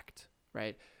act,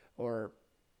 right? Or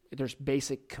there's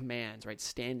basic commands, right?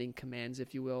 Standing commands,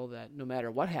 if you will, that no matter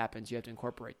what happens, you have to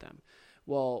incorporate them.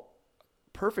 Well,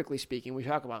 perfectly speaking, we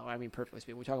talk about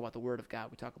the Word of God.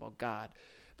 We talk about God.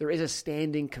 There is a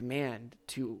standing command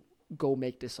to go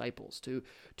make disciples,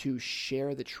 to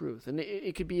share the truth. And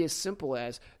it could be as simple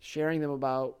as sharing them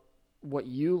about what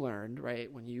you learned,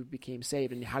 right, when you became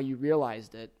saved and how you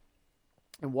realized it,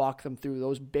 and walk them through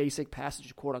those basic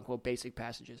passages, quote unquote basic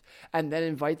passages, and then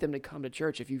invite them to come to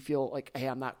church if you feel like, hey,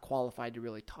 I'm not qualified to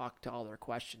really talk to all their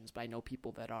questions, but I know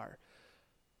people that are.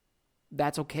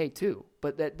 That's okay too.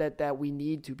 But that we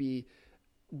need to be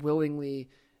willingly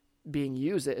being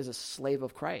used as a slave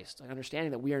of Christ, like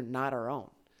understanding that we are not our own,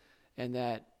 and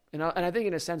that. And I think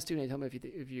in a sense, too, Nate, tell me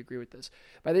if you agree with this,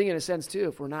 but I think in a sense, too,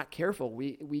 if we're not careful,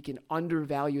 we can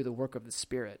undervalue the work of the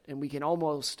Spirit, and we can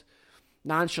almost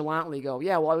nonchalantly go,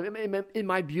 yeah, well, in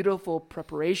my beautiful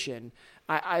preparation,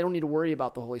 I don't need to worry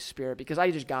about the Holy Spirit because I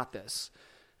just got this.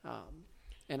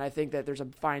 And I think that there's a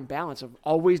fine balance of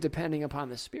always depending upon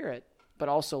the Spirit, but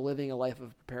also living a life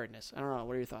of preparedness. I don't know.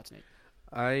 What are your thoughts, Nate?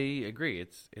 I agree.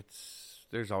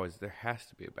 There has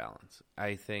to be a balance.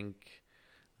 I think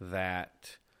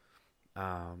that...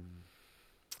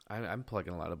 I'm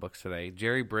plugging a lot of books today.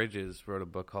 Jerry Bridges wrote a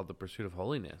book called The Pursuit of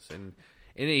Holiness, and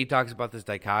in it, he talks about this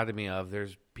dichotomy of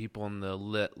there's people in the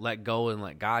let go and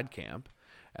let God camp,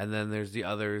 and then there's the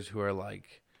others who are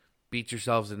like, beat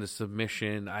yourselves into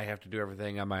submission. I have to do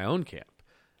everything on my own camp.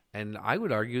 And I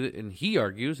would argue that, and he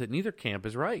argues that neither camp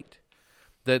is right.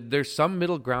 That there's some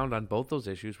middle ground on both those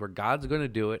issues where God's going to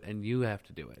do it and you have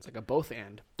to do it. It's like a both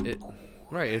and.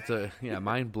 Right. It's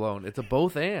mind blown. It's a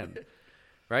both and.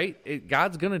 Right?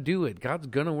 God's going to do it. God's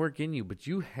going to work in you, but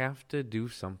you have to do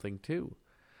something too.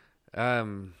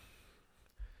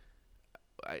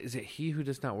 Is it he who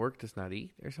does not work does not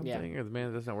eat or something? Yeah. Or the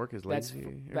man that does not work is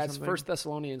lazy? That's 1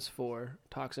 Thessalonians 4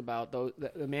 talks about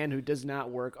the man who does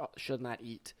not work should not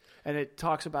eat. And it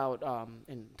talks about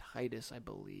in Titus, I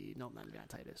believe. No, not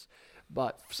Titus.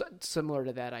 But similar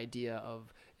to that idea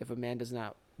of if a man does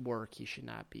not work, he should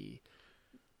not be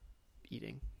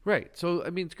eating. Right. So, I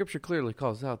mean, Scripture clearly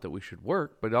calls out that we should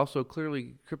work, but also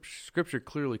Scripture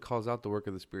clearly calls out the work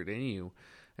of the Spirit in you.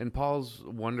 And Paul's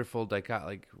wonderful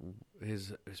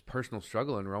his personal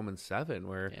struggle in Romans 7,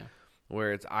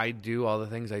 where it's I do all the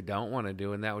things I don't want to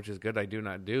do, and that which is good I do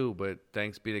not do. But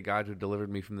thanks be to God who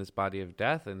delivered me from this body of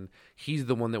death, and He's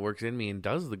the one that works in me and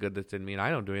does the good that's in me, and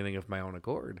I don't do anything of my own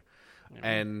accord. Mm-hmm.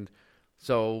 And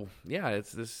so, yeah,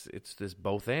 it's this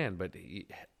both and, but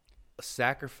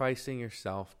sacrificing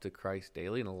yourself to Christ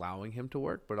daily and allowing Him to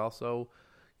work, but also,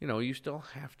 you still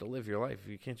have to live your life.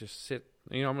 You can't just sit.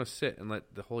 I'm going to sit and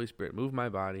let the Holy Spirit move my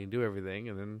body and do everything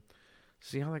and then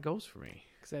see how that goes for me.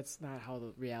 Because that's not how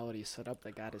the reality is set up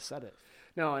that God has set it.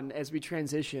 No, and as we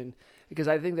transition, because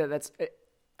I think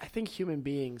I think human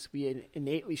beings, we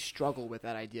innately struggle with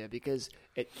that idea because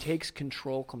it takes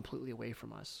control completely away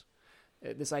from us.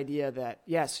 This idea that,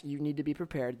 yes, you need to be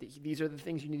prepared. These are the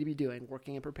things you need to be doing,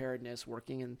 working in preparedness,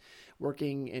 working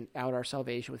in out our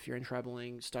salvation with fear and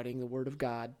trembling, studying the Word of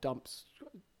God,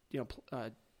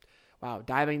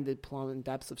 diving the plumb and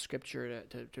depths of Scripture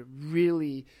to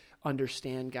really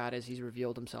understand God as He's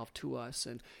revealed Himself to us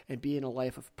and be in a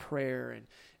life of prayer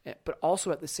but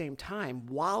also at the same time,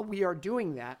 while we are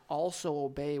doing that, also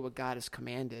obey what God has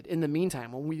commanded. In the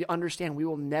meantime, when we understand we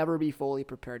will never be fully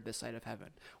prepared this side of heaven.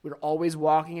 We're always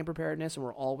walking in preparedness and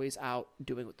we're always out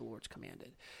doing what the Lord's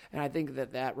commanded. And I think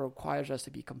that requires us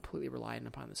to be completely reliant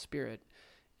upon the Spirit.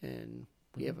 And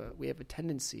we have a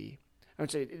tendency, I would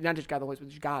say, not just God the Holy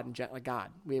Spirit, but God and God.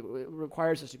 It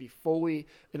requires us to be fully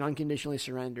and unconditionally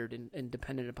surrendered and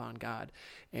dependent upon God.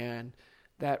 And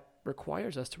that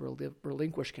requires us to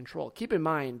relinquish control. Keep in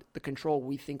mind, the control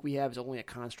we think we have is only a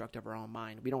construct of our own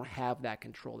mind. We don't have that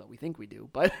control that we think we do.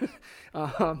 But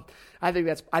I think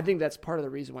that's part of the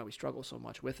reason why we struggle so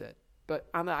much with it. But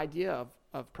on the idea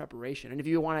of preparation, and if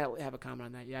you want to have a comment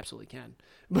on that, you absolutely can.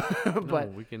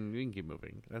 But we can keep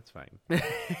moving. That's fine.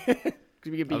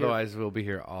 Otherwise, we'll be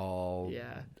here all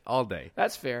day.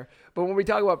 That's fair. But when we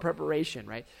talk about preparation,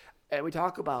 right? And we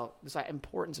talk about the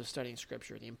importance of studying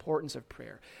Scripture, the importance of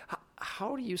prayer.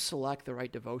 How do you select the right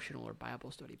devotional or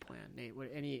Bible study plan, Nate?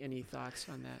 Any thoughts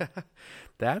on that?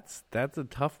 That's a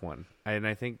tough one, and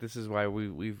I think this is why we're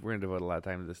going to devote a lot of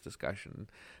time to this discussion,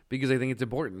 because I think it's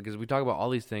important, because we talk about all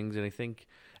these things, and I think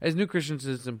as new Christians,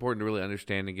 it's important to really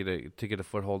understand and get a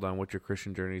foothold on what your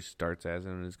Christian journey starts as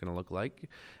and is going to look like,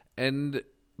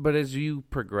 but as you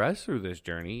progress through this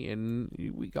journey, and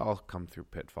we all come through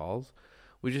pitfalls.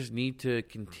 We just need to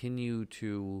continue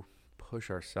to push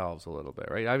ourselves a little bit,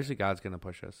 right? Obviously, God's going to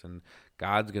push us, and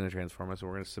God's going to transform us, and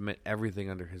we're going to submit everything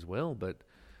under His will. But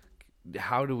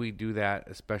how do we do that,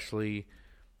 especially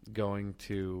going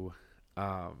through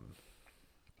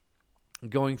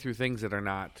things that are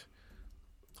not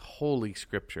holy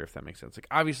Scripture, if that makes sense? Like,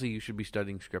 obviously, you should be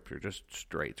studying Scripture, just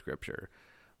straight Scripture,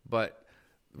 but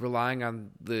relying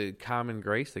on the common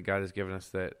grace that God has given us,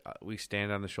 that we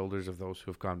stand on the shoulders of those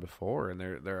who have gone before, and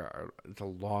it's a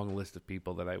long list of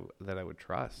people that I would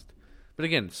trust. But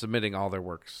again, submitting all their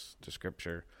works to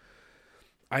Scripture.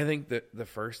 I think that the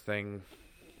first thing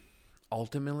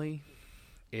ultimately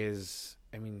is,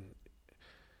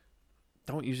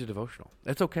 don't use a devotional.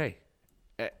 That's okay.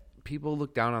 People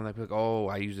look down on that, like, oh,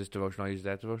 I use this devotional, I use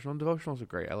that devotional. And devotionals are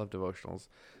great. I love devotionals.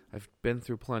 I've been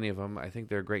through plenty of them. I think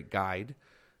they're a great guide.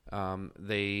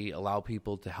 They allow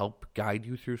people to help guide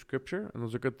you through Scripture, and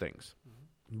those are good things.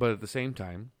 Mm-hmm. But at the same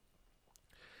time,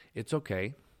 it's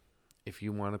okay if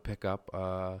you want to pick up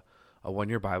a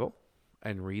one-year Bible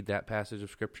and read that passage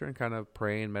of Scripture and kind of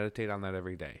pray and meditate on that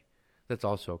every day. That's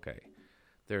also okay.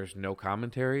 There's no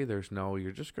commentary.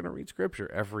 You're just going to read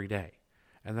Scripture every day,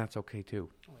 and that's okay too.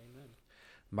 Oh, amen.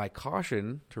 My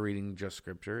caution to reading just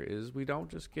Scripture is we don't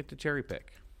just get to cherry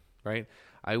pick. Right?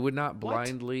 I would not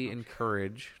blindly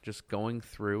encourage just going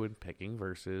through and picking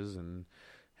verses and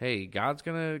hey, God's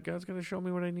gonna show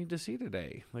me what I need to see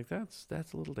today. Like that's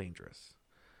a little dangerous.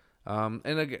 And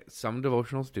again, some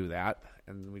devotionals do that,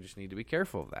 and we just need to be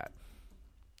careful of that.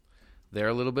 They're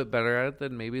a little bit better at it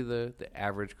than maybe the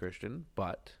average Christian,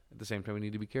 but at the same time, we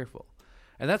need to be careful.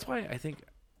 And that's why I think,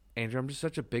 Andrew, I'm just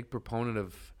such a big proponent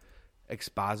of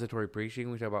expository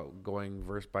preaching. We talk about going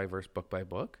verse by verse, book by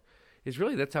book. Is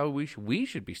really that's how we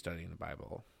should be studying the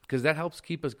Bible, because that helps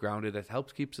keep us grounded. That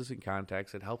helps keeps us in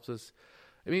context. It helps us.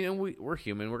 I mean, and we're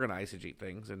human. We're going to eisegete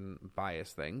things and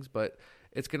bias things, but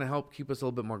it's going to help keep us a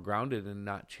little bit more grounded and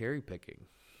not cherry picking.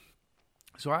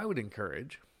 So I would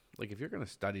encourage, like, if you're going to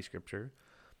study Scripture,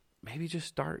 maybe just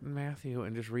start in Matthew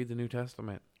and just read the New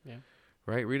Testament. Yeah.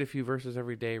 Right? Read a few verses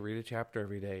every day. Read a chapter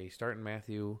every day. Start in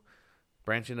Matthew.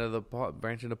 Branch into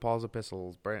Paul's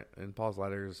epistles and Paul's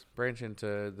letters. Branch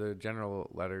into the general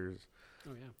letters.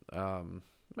 Oh yeah.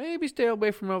 Maybe stay away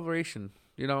from Revelation,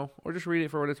 or just read it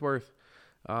for what it's worth.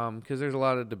 Because there's a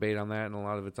lot of debate on that, and a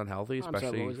lot of it's unhealthy,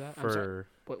 especially what was that? for.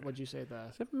 What'd you say?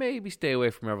 So maybe stay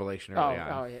away from Revelation early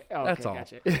on. Oh yeah. Oh, that's okay, all.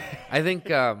 Gotcha. I think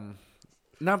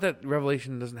not that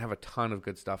Revelation doesn't have a ton of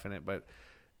good stuff in it, but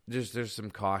there's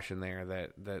some caution there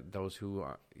that those who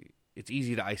are, it's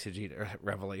easy to eisegete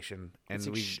Revelation, and it's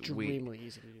extremely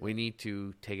easy to do. We need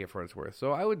to take it for what it's worth.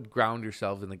 So I would ground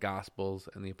yourself in the Gospels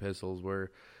and the epistles,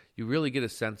 where you really get a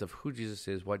sense of who Jesus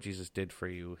is, what Jesus did for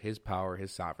you, his power,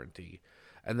 his sovereignty.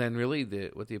 And then really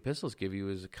what the epistles give you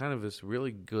is kind of this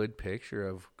really good picture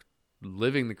of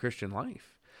living the Christian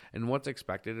life and what's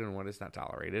expected and what is not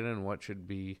tolerated and what should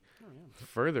be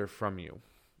further from you.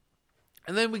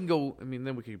 And then we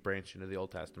can branch into the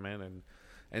Old Testament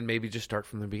and maybe just start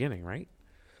from the beginning, right?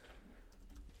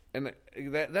 And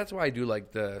that's why I do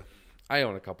like I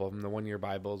own a couple of them, the one-year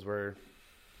Bibles, where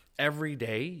every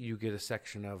day you get a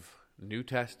section of New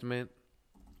Testament,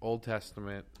 Old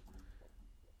Testament,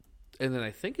 and then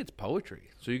I think it's poetry.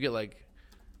 So you get like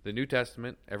the New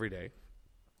Testament every day.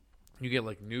 You get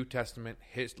like New Testament,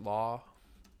 his law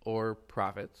or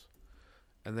prophets.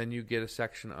 And then you get a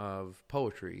section of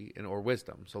poetry or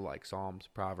wisdom. So like Psalms,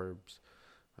 Proverbs,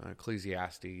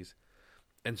 Ecclesiastes.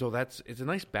 And so it's a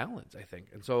nice balance, I think.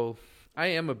 And so I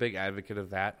am a big advocate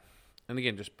of that. And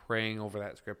again, just praying over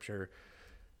that scripture,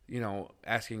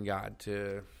 asking God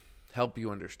to help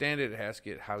you understand it, ask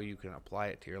it how you can apply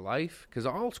it to your life. Because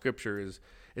all scripture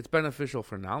it's beneficial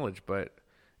for knowledge, but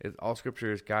all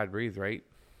scripture is God-breathed, right?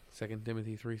 2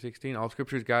 Timothy 3:16. All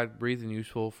scripture is God-breathed and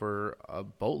useful for a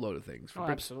boatload of things.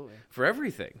 Absolutely. For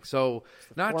everything. So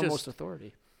it's the foremost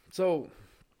authority. So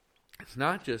it's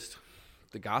not just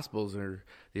the Gospels or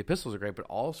the epistles are great, but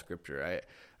all scripture.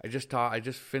 I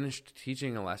just finished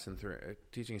teaching a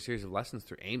series of lessons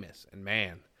through Amos, and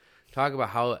man, talk about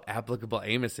how applicable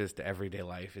Amos is to everyday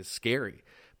life is scary.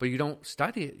 But you don't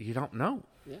study it, you don't know.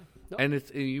 Yeah. No. And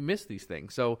you miss these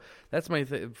things. So that's my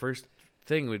first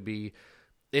thing would be,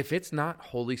 if it's not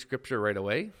Holy Scripture right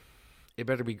away, it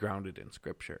better be grounded in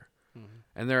Scripture.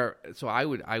 Mm-hmm. And so I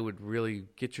would really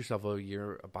get yourself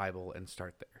a Bible and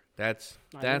start there.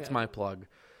 That's my plug.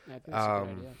 I think that's a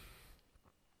good idea.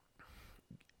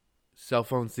 Cell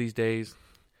phones these days,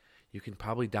 you can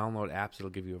probably download apps that'll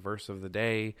give you a verse of the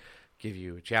day, give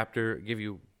you a chapter, give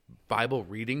you Bible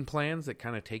reading plans that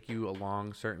kind of take you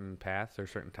along certain paths or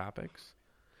certain topics.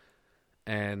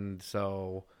 And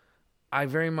so I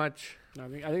very much I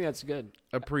think that's good.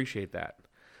 Appreciate that.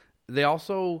 They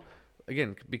also,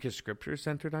 again, because Scripture is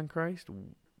centered on Christ,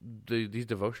 these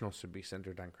devotionals should be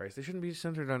centered on Christ. They shouldn't be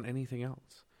centered on anything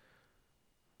else.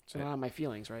 So not on my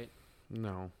feelings, right?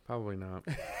 No, probably not.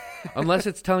 Unless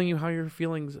it's telling you how your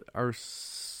feelings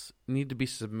need to be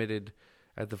submitted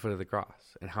at the foot of the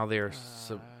cross, and how they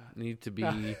need to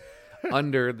be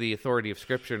under the authority of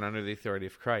Scripture and under the authority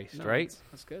of Christ, right?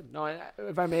 That's good. No,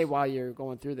 if I may, while you're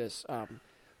going through this,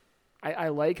 I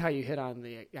like how you hit on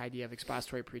the idea of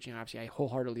expository preaching. Obviously, I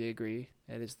wholeheartedly agree.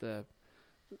 That is the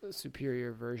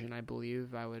superior version, I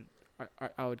believe. I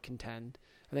would contend.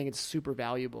 I think it's super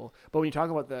valuable. But when you talk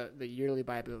about the yearly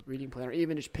Bible reading plan, or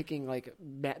even just picking like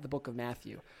the book of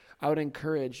Matthew, I would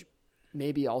encourage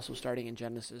maybe also starting in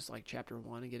Genesis, like chapter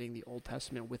 1, and getting the Old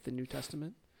Testament with the New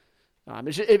Testament.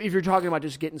 If you're talking about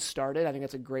just getting started, I think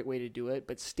that's a great way to do it,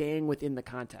 but staying within the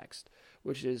context,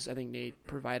 which is, I think Nate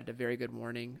provided a very good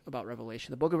warning about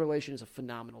Revelation. The book of Revelation is a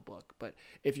phenomenal book, but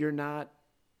if you're not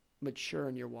mature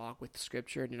in your walk with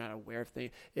Scripture and you're not aware of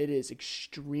things, it is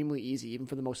extremely easy, even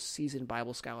for the most seasoned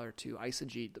Bible scholar, to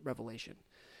eisegete the Revelation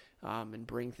and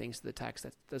bring things to the text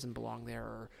that doesn't belong there,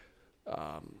 or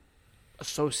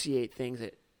associate things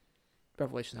that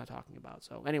Revelation's not talking about.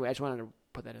 So anyway, I just wanted to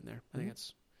put that in there. I think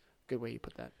that's a good way you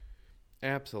put that.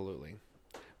 Absolutely.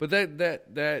 But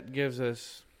that gives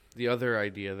us the other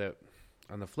idea that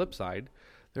on the flip side,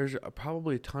 there's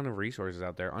probably a ton of resources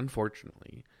out there,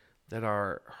 unfortunately, that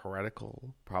are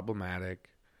heretical, problematic,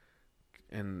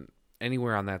 and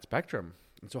anywhere on that spectrum.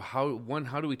 And so how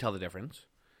do we tell the difference?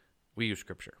 We use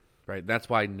Scripture, right? That's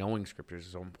why knowing Scripture is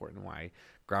so important, why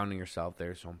grounding yourself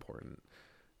there is so important.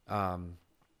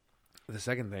 The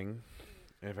second thing,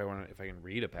 if I can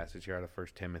read a passage here out of 1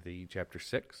 Timothy chapter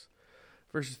 6,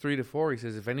 verses 3 to 4, he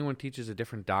says, if anyone teaches a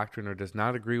different doctrine or does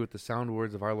not agree with the sound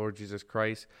words of our Lord Jesus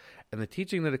Christ and the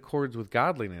teaching that accords with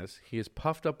godliness, he is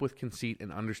puffed up with conceit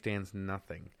and understands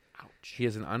nothing. Ouch. He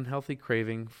has an unhealthy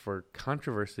craving for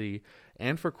controversy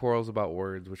and for quarrels about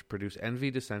words, which produce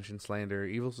envy, dissension, slander,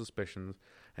 evil suspicions,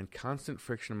 and constant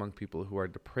friction among people who are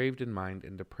depraved in mind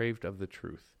and depraved of the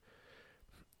truth,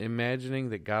 imagining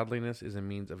that godliness is a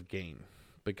means of gain.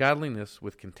 But godliness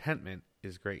with contentment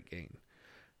is great gain.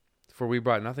 For we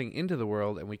brought nothing into the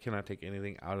world, and we cannot take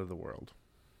anything out of the world.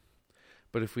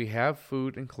 But if we have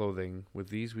food and clothing, with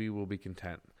these we will be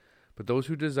content. But those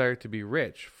who desire to be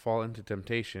rich fall into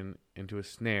temptation, into a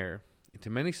snare, into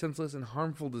many senseless and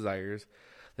harmful desires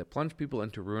that plunge people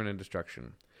into ruin and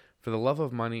destruction. For the love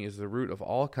of money is the root of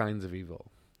all kinds of evil.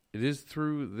 It is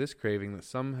through this craving that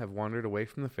some have wandered away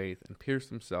from the faith and pierced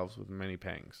themselves with many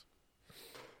pangs.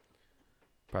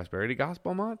 Prosperity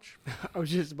gospel much? I was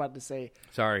just about to say,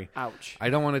 Sorry. ouch. I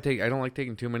don't like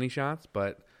taking too many shots,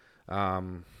 but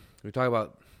we talk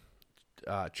about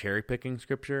cherry picking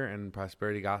Scripture and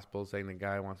prosperity gospel, saying that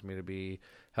God wants me to be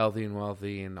healthy and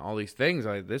wealthy and all these things.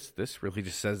 This really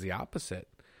just says the opposite,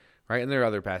 right? And there are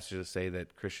other passages that say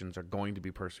that Christians are going to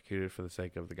be persecuted for the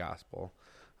sake of the gospel.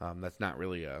 That's not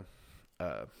really a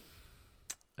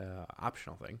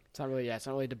optional thing. It's not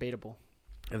really debatable.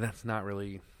 And that's not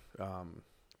really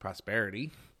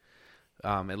prosperity,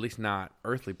 at least not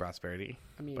earthly prosperity.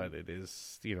 I mean, but it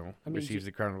is, receives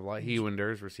the crown of life. He who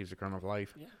endures receives the crown of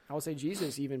life. Yeah, I would say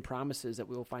Jesus even promises that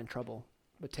we will find trouble,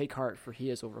 but take heart, for he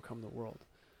has overcome the world.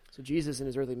 So Jesus in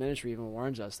his earthly ministry even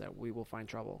warns us that we will find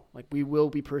trouble. Like, we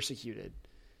will be persecuted.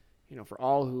 For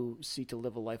all who seek to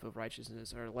live a life of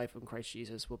righteousness or a life in Christ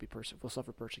Jesus will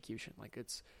suffer persecution. Like,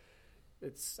 it's.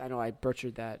 I know I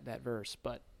butchered that verse,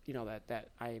 but that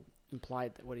I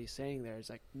implied that what he's saying there is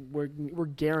like we're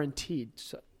guaranteed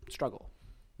struggle.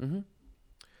 Mm-hmm.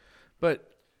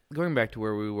 But going back to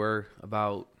where we were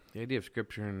about the idea of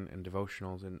Scripture and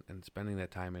devotionals and spending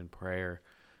that time in prayer,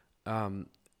 God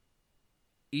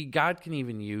can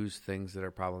even use things that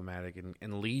are problematic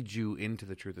and lead you into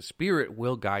the truth. The Spirit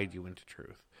will guide you into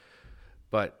truth.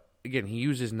 But again, he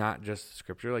uses not just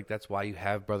Scripture. Like, that's why you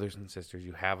have brothers and sisters.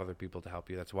 You have other people to help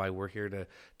you. That's why we're here to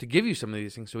give you some of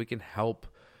these things so we can help,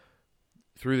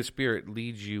 through the Spirit,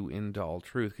 lead you into all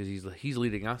truth, because he's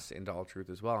leading us into all truth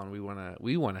as well. And we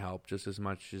want to help just as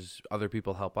much as other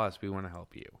people help us. We want to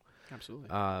help you. Absolutely.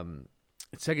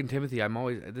 2 Timothy, I'm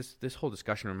always this whole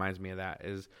discussion reminds me of that.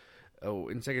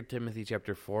 In 2 Timothy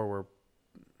chapter 4, where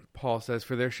Paul says,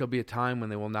 "For there shall be a time when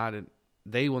they will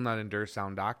not endure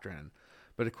sound doctrine,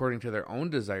 but according to their own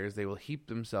desires they will heap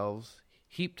to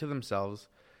themselves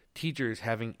teachers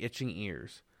having itching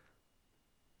ears."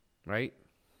 Right?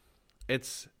 I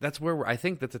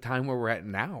think that's a time where we're at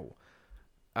now.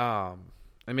 And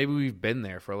maybe we've been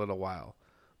there for a little while,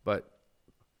 but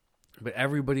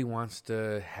everybody wants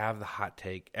to have the hot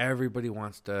take. Everybody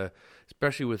wants to,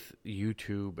 especially with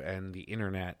YouTube and the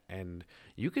internet, and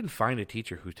you can find a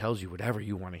teacher who tells you whatever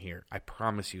you want to hear. I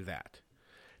promise you that.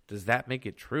 Does that make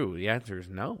it true? The answer is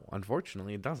no.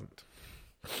 Unfortunately, it doesn't.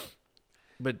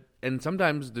 And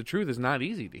sometimes the truth is not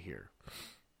easy to hear.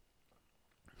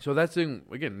 So that's again,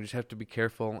 we just have to be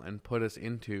careful and put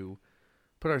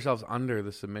ourselves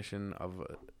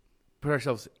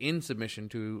in submission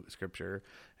to Scripture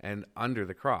and under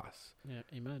the cross. Yeah,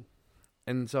 amen.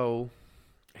 And so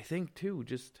I think too,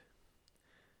 just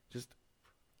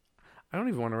I don't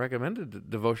even want to recommend a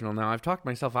devotional now. I've talked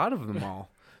myself out of them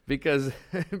all because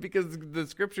the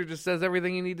Scripture just says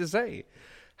everything you need to say.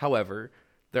 However,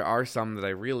 there are some that I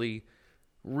really,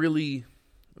 really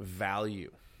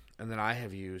value and that I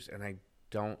have used and I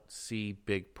don't see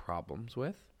big problems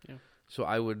with. Yeah. So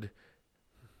I would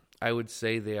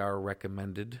say they are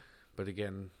recommended, but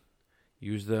again,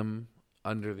 use them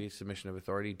under the submission of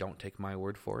authority. Don't take my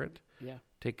word for it. Yeah.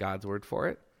 Take God's word for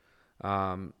it.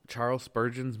 Charles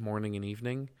Spurgeon's Morning and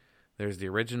Evening. There's the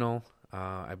original.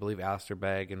 I believe Alistair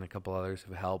Begg and a couple others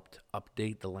have helped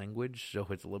update the language so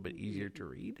it's a little bit easier to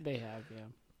read. They have, yeah.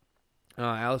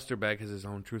 Alistair Begg has his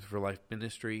own Truth for Life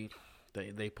ministry.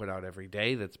 they put out every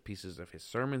day. That's pieces of his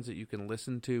sermons that you can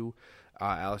listen to.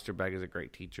 Alistair Begg is a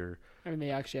great teacher. I mean,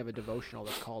 they actually have a devotional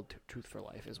that's called Truth for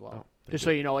Life as well. Oh, Just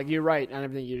so you know, like you're right on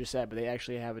everything you just said, but they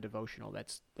actually have a devotional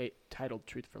that's titled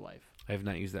Truth for Life. I have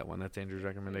not used that one. That's Andrew's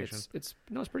recommendation. It's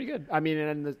pretty good. I mean,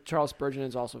 and the Charles Spurgeon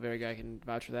is also a very good. I can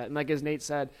vouch for that. And like as Nate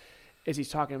said, as he's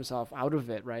talking himself out of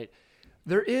it, right?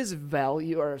 There is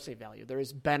value, or I say value. There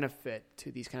is benefit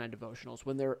to these kind of devotionals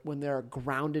when they're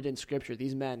grounded in Scripture.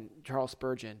 These men, Charles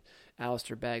Spurgeon,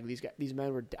 Alistair Begg, these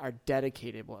men are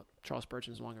dedicated. Well, Charles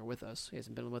Spurgeon's no longer with us. He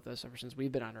hasn't been with us ever since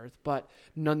we've been on earth. But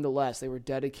nonetheless, they were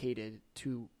dedicated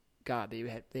to God.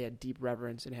 They had deep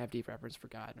reverence and have deep reverence for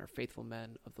God and are faithful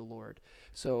men of the Lord.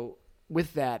 So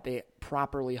with that, they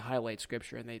properly highlight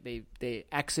Scripture and they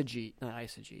exegete, not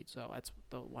eisegete. So that's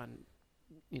the one,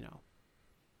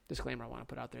 disclaimer I want to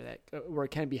put out there that where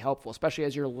it can be helpful, especially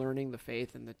as you're learning the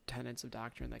faith and the tenets of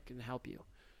doctrine that can help you.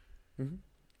 Mm-hmm.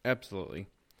 Absolutely.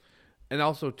 And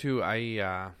also too,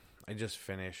 I just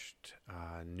finished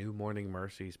New Morning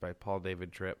Mercies by Paul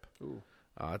David Tripp. Ooh.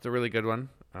 It's a really good one.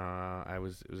 It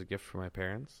was a gift from my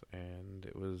parents, and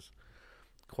it was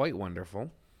quite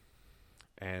wonderful.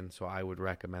 And so I would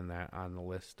recommend that on the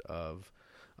list of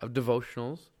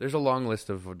devotionals. There's a long list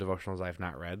of devotionals I've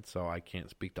not read, so I can't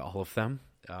speak to all of them.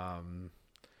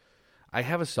 I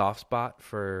have a soft spot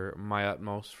for My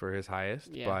Utmost for His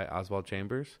Highest by Oswald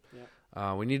Chambers.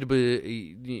 Yeah. We need to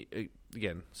be,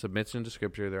 again, submission to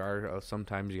Scripture. There are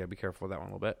sometimes you got to be careful with that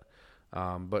one a little bit.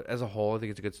 But as a whole, I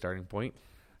think it's a good starting point.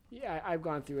 Yeah, I've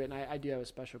gone through it, and I do have a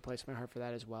special place in my heart for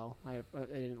that as well. I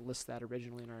didn't list that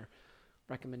originally in our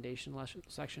recommendation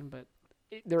section, but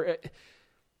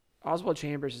Oswald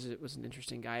Chambers was an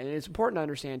interesting guy. And it's important to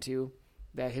understand, too,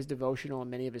 that his devotional and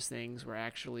many of his things were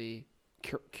actually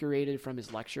curated from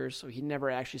his lectures. So he never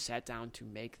actually sat down to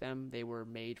make them. They were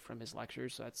made from his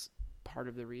lectures. So that's part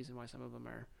of the reason why some of them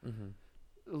are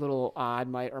a little odd,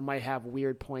 might have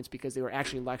weird points because they were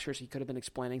actually lectures. He could have been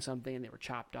explaining something and they were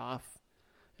chopped off.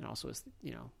 And also,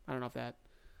 I don't know if that,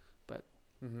 but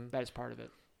that is part of it.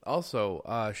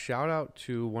 Also, shout out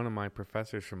to one of my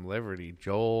professors from Liberty,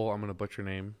 Joel, I'm going to butcher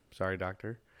name. Sorry,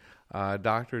 doctor.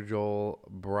 Dr. Joel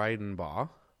Breidenbaugh.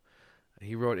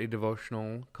 He wrote a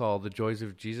devotional called The Joys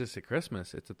of Jesus at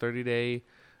Christmas. It's a 30-day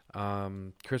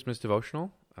Christmas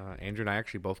devotional. Andrew and I are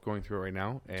actually both going through it right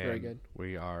now. It's very good.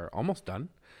 We are almost done,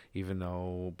 even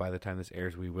though by the time this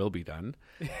airs, we will be done.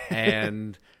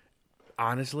 And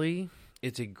honestly,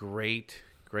 it's a great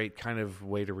kind of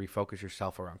way to refocus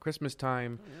yourself around Christmas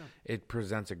time. Oh, yeah. It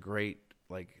presents a great,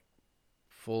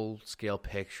 full-scale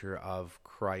picture of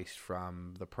Christ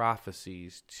from the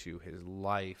prophecies to his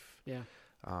life,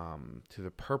 to the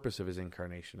purpose of his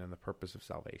incarnation and the purpose of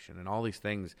salvation and all these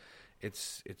things.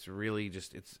 It's really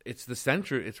just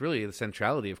it's really the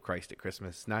centrality of Christ at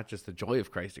Christmas, not just the joy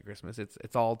of Christ at Christmas.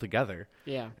 It's all together.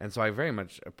 Yeah. And so I very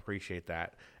much appreciate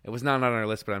that. It was not on our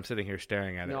list, but I'm sitting here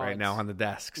staring at it right now on the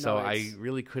desk. So I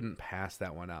really couldn't pass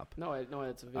that one up. No,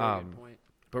 it's a very good point.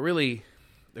 But really,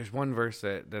 there's one verse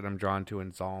that I'm drawn to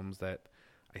in Psalms that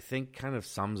I think kind of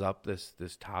sums up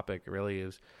this topic. It really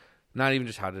is not even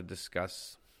just how to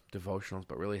discuss devotionals,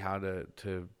 but really how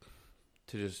to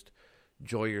just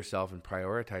joy yourself and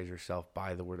prioritize yourself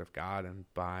by the Word of God and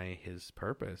by His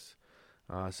purpose.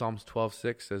 Psalms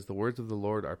 12:6 says, "The words of the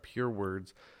Lord are pure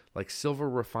words, like silver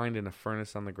refined in a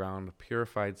furnace on the ground,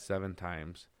 purified 7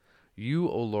 times. You,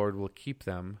 O Lord, will keep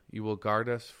them. You will guard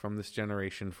us from this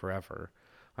generation forever.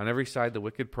 On every side the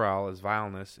wicked prowl, as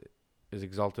vileness is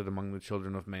exalted among the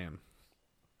children of man."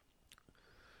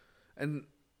 And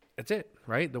that's it,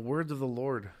 right? The words of the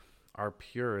Lord are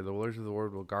pure. The words of the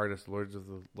Lord will guard us. The words of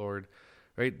the Lord,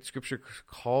 right? Scripture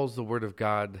calls the Word of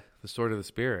God the sword of the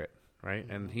Spirit, right?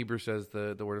 Mm-hmm. And Hebrews says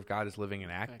the Word of God is living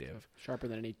and active. Sharper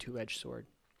than any two-edged sword.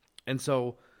 And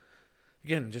so,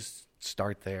 again, just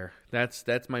start there.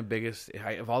 That's my biggest,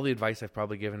 of all the advice I've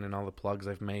probably given and all the plugs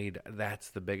I've made, that's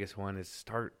the biggest one is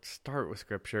start with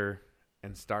Scripture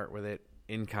and start with it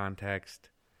in context.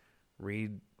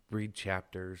 Read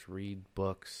chapters, read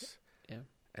books,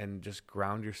 and just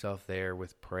ground yourself there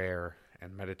with prayer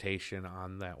and meditation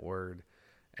on that Word.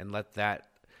 And let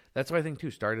that's why I think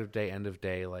too, start of day, end of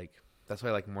day, that's why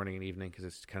I like morning and evening because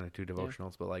it's kind of two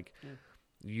devotionals, but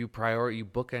you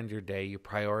bookend your day, you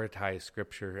prioritize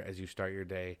Scripture as you start your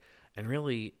day, and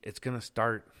really it's going to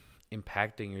start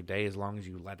impacting your day as long as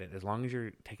you let it. As long as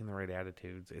you're taking the right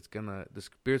attitudes, the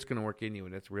Spirit's going to work in you,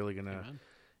 and it's really going to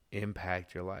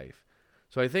impact your life.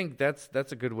 So I think that's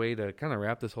a good way to kind of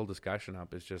wrap this whole discussion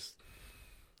up, is just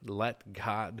let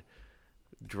God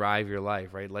drive your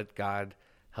life, right? Let God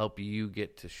help you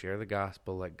get to share the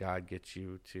gospel. Let God get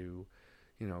you to,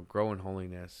 grow in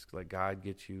holiness. Like God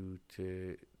gets you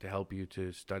to help you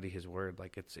to study His Word.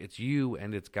 Like it's you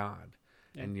and it's God,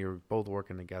 and you're both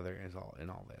working together in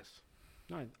all this.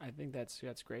 No, I think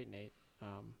that's great, Nate.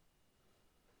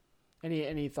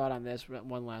 Any thought on this?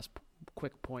 One last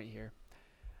quick point here.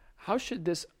 How should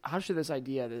this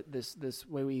idea, this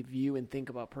way we view and think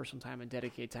about personal time and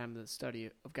dedicate time to the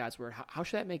study of God's Word, how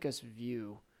should that make us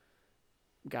view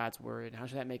God's Word? And how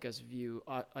should that make us view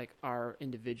like our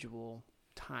individual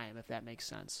time, if that makes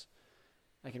sense?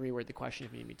 I can reword the question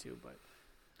if you need me to, but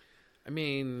I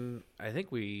mean, I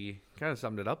think we kind of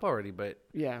summed it up already, but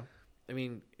yeah. I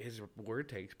mean, His Word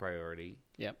takes priority.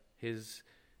 Yep.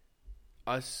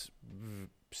 Us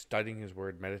studying His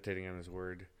Word, meditating on His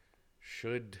Word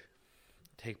should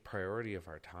take priority of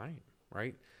our time,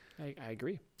 right? I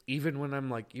agree. Even when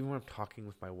I'm talking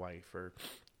with my wife, or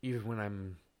even when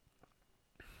I'm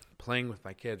playing with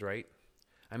my kids, right?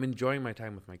 I'm enjoying my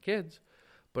time with my kids,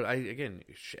 but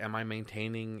am I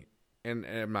maintaining, and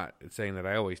I'm not saying that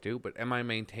I always do, but am I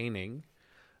maintaining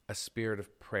a spirit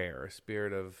of prayer, a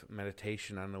spirit of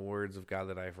meditation on the words of God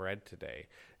that I've read today?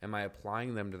 Am I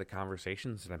applying them to the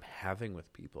conversations that I'm having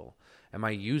with people? Am I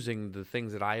using the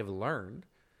things that I have learned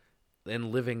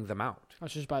and living them out? I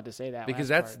was just about to say that. Because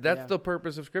that's the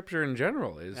purpose of Scripture in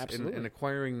general, is in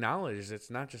acquiring knowledge.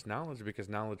 It's not just knowledge, because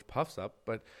knowledge puffs up,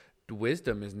 but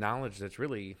wisdom is knowledge that's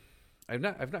really, I've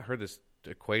not heard this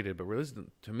equated, but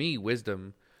to me,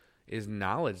 wisdom is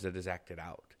knowledge that is acted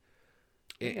out.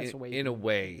 In a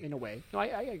way. No,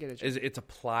 I get it. It's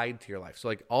applied to your life. So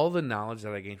like all the knowledge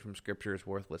that I gain from Scripture is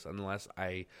worthless unless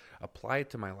I apply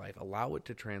it to my life, allow it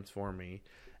to transform me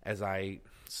as I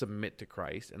submit to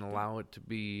Christ, and allow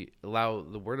the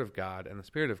Word of God and the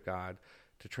Spirit of God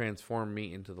to transform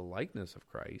me into the likeness of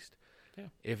Christ. Yeah.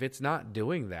 If it's not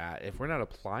doing that, if we're not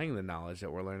applying the knowledge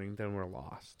that we're learning, then we're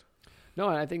lost. No,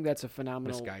 and I think that's a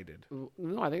phenomenal... Misguided.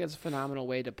 No, I think that's a phenomenal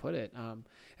way to put it. And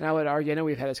I would argue, I know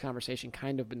we've had this conversation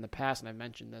kind of in the past, and I've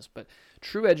mentioned this, but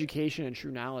true education and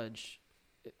true knowledge,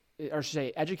 or I should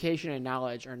say education and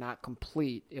knowledge are not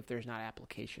complete if there's not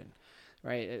application,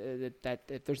 right? That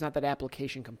if there's not that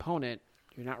application component,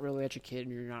 you're not really educated,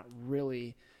 and you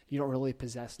don't really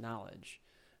possess knowledge.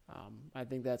 I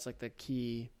think that's like the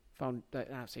key...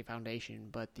 not say foundation,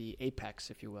 but the apex,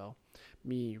 if you will.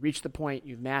 You reach the point,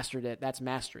 you've mastered it. That's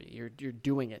mastery. You're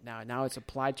doing it now. Now it's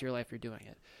applied to your life. You're doing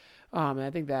it. And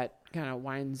I think that kind of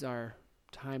winds our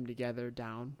time together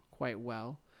down quite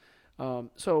well.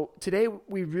 So today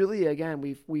we really, again,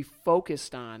 we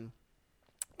focused on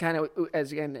kind of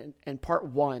as again in part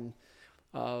one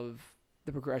of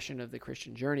the progression of the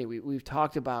Christian journey. We've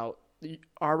talked about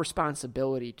our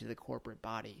responsibility to the corporate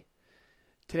body.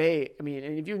 Today, I mean,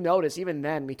 and if you notice, even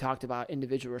then we talked about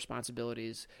individual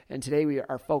responsibilities, and today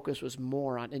our focus was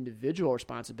more on individual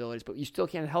responsibilities, but you still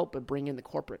can't help but bring in the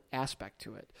corporate aspect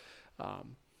to it.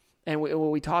 And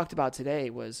what we talked about today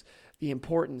was the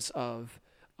importance of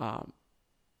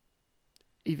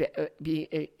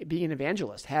being an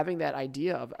evangelist, having that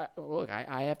idea of, look,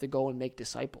 I have to go and make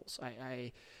disciples.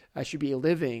 I should be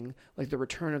living like the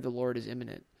return of the Lord is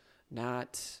imminent,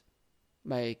 not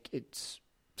like it's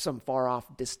some far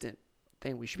off distant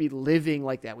thing. We should be living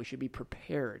like that. We should be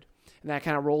prepared. And that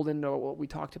kind of rolled into what we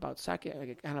talked about second,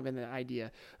 like kind of in the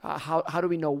idea. How do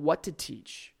we know what to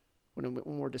teach when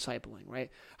we're discipling, right?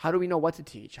 How do we know what to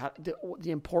teach?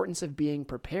 The importance of being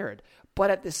prepared. But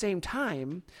at the same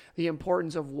time, the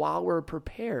importance of while we're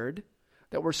prepared,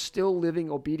 that we're still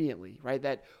living obediently, right?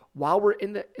 That while we're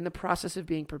in the process of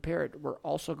being prepared, we're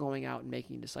also going out and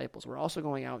making disciples. We're also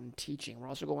going out and teaching. We're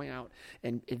also going out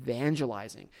and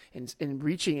evangelizing and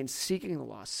reaching and seeking the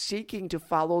lost, seeking to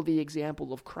follow the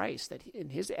example of Christ that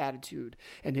in his attitude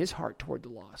and his heart toward the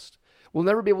lost. We'll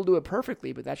never be able to do it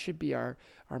perfectly, but that should be our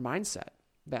mindset,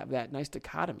 that nice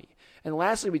dichotomy. And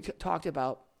lastly, we talked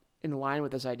about, in line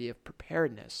with this idea of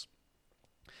preparedness,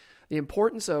 the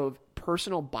importance of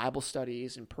personal Bible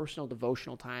studies and personal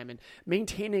devotional time and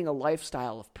maintaining a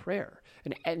lifestyle of prayer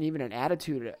and even an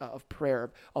attitude of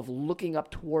prayer, of looking up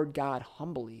toward God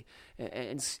humbly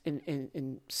and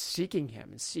seeking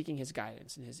him and seeking his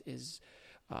guidance and his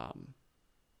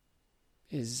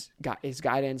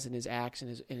guidance and his acts and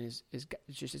his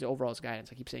just his overall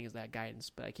guidance. I keep saying is that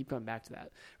guidance, but I keep coming back to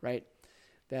that, right?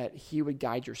 That he would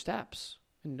guide your steps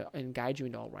and guide you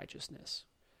into all righteousness.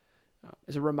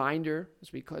 As a reminder,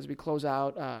 as we close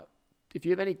out, if you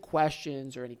have any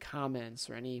questions or any comments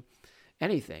or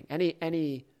anything,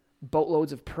 any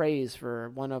boatloads of praise for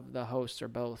one of the hosts or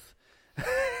both,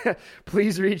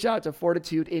 please reach out to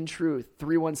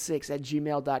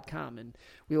fortitudeinTruth316@gmail.com, and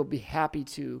we will be happy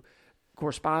to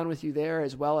correspond with you there,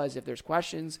 as well as if there's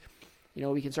questions,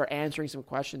 we can start answering some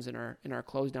questions in our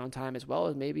close down time, as well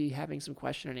as maybe having some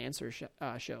question and answer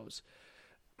shows.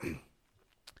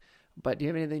 But do you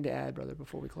have anything to add, brother,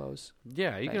 before we close?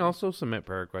 Yeah, you can also submit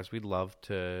prayer requests. We'd love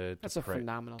to That's a pray,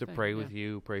 phenomenal to thing, pray with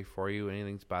you, pray for you.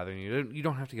 Anything's bothering you, you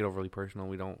don't have to get overly personal.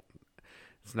 We don't.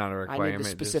 It's not a requirement. I need the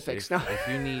specifics. Just, if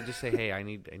you need, just say, "Hey, I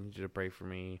need you to pray for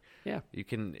me." Yeah, you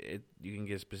can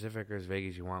get specific or as vague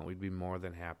as you want. We'd be more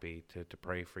than happy to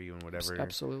pray for you and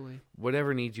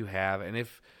whatever needs you have. And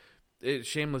if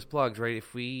shameless plugs, right?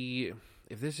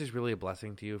 If this is really a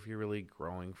blessing to you, if you're really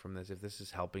growing from this, if this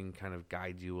is helping kind of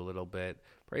guide you a little bit,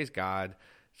 praise God,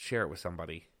 share it with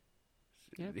somebody.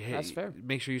 Yeah, that's fair.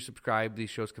 Make sure you subscribe. These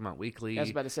shows come out weekly. I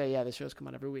was about to say, the shows come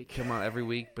out every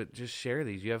week. But just share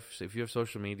these. If you have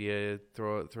social media,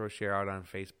 throw a share out on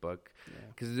Facebook.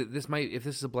 Because if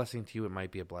this is a blessing to you, it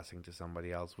might be a blessing to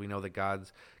somebody else. We know that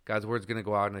God's word's going to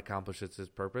go out and accomplish its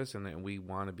purpose, and we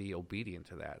want to be obedient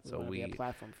to that. So we be a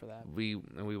platform for that. We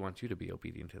want you to be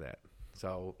obedient to that.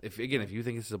 So if you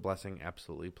think this is a blessing,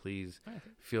 absolutely, please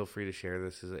feel free to share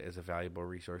this as a valuable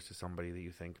resource to somebody that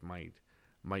you think might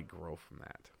grow from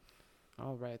that.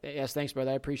 All right. Yes, thanks,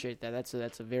 brother. I appreciate that.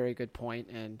 That's a very good point.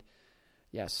 And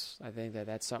yes, I think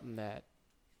that's something that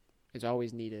is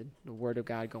always needed. The Word of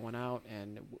God going out,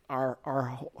 and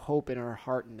our hope and our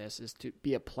heart in this is to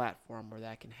be a platform where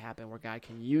that can happen, where God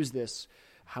can use this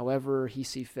however He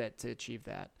see fit to achieve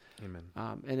that. Amen.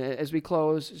 And as we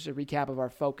close, just a recap of our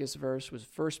focus verse was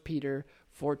 1 Peter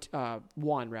 1,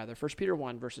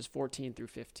 verses 14 through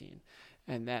 15.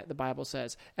 And that the Bible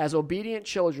says, "As obedient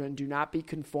children, do not be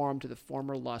conformed to the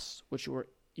former lusts which were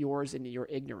yours in your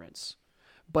ignorance.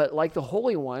 But like the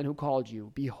Holy One who called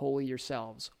you, be holy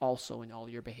yourselves also in all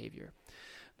your behavior."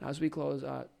 Now, as we close,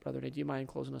 Brother Nate, do you mind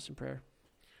closing us in prayer?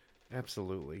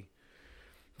 Absolutely.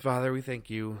 Father, we thank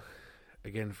you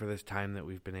again for this time that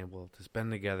we've been able to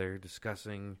spend together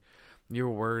discussing your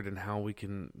word and how we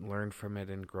can learn from it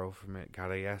and grow from it.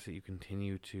 God, I ask that you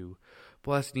continue to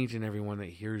bless each and everyone that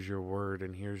hears your word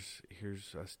and hears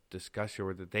us discuss your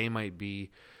word, that they might be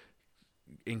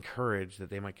encouraged, that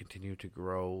they might continue to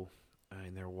grow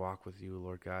in their walk with you,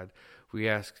 Lord God. We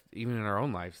ask, even in our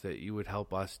own lives, that you would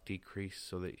help us decrease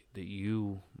so that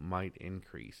you might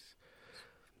increase.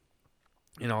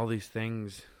 In all these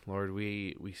things, Lord,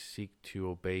 we seek to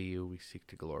obey you. We seek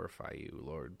to glorify you,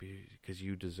 Lord, because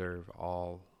you deserve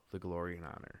all the glory and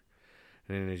honor.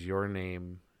 And it is your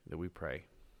name that we pray.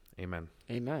 Amen.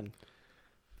 Amen.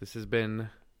 This has been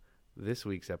this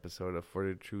week's episode of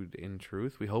Fortitude in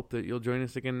Truth. We hope that you'll join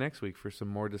us again next week for some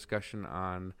more discussion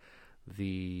on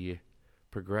the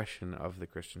progression of the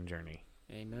Christian journey.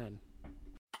 Amen.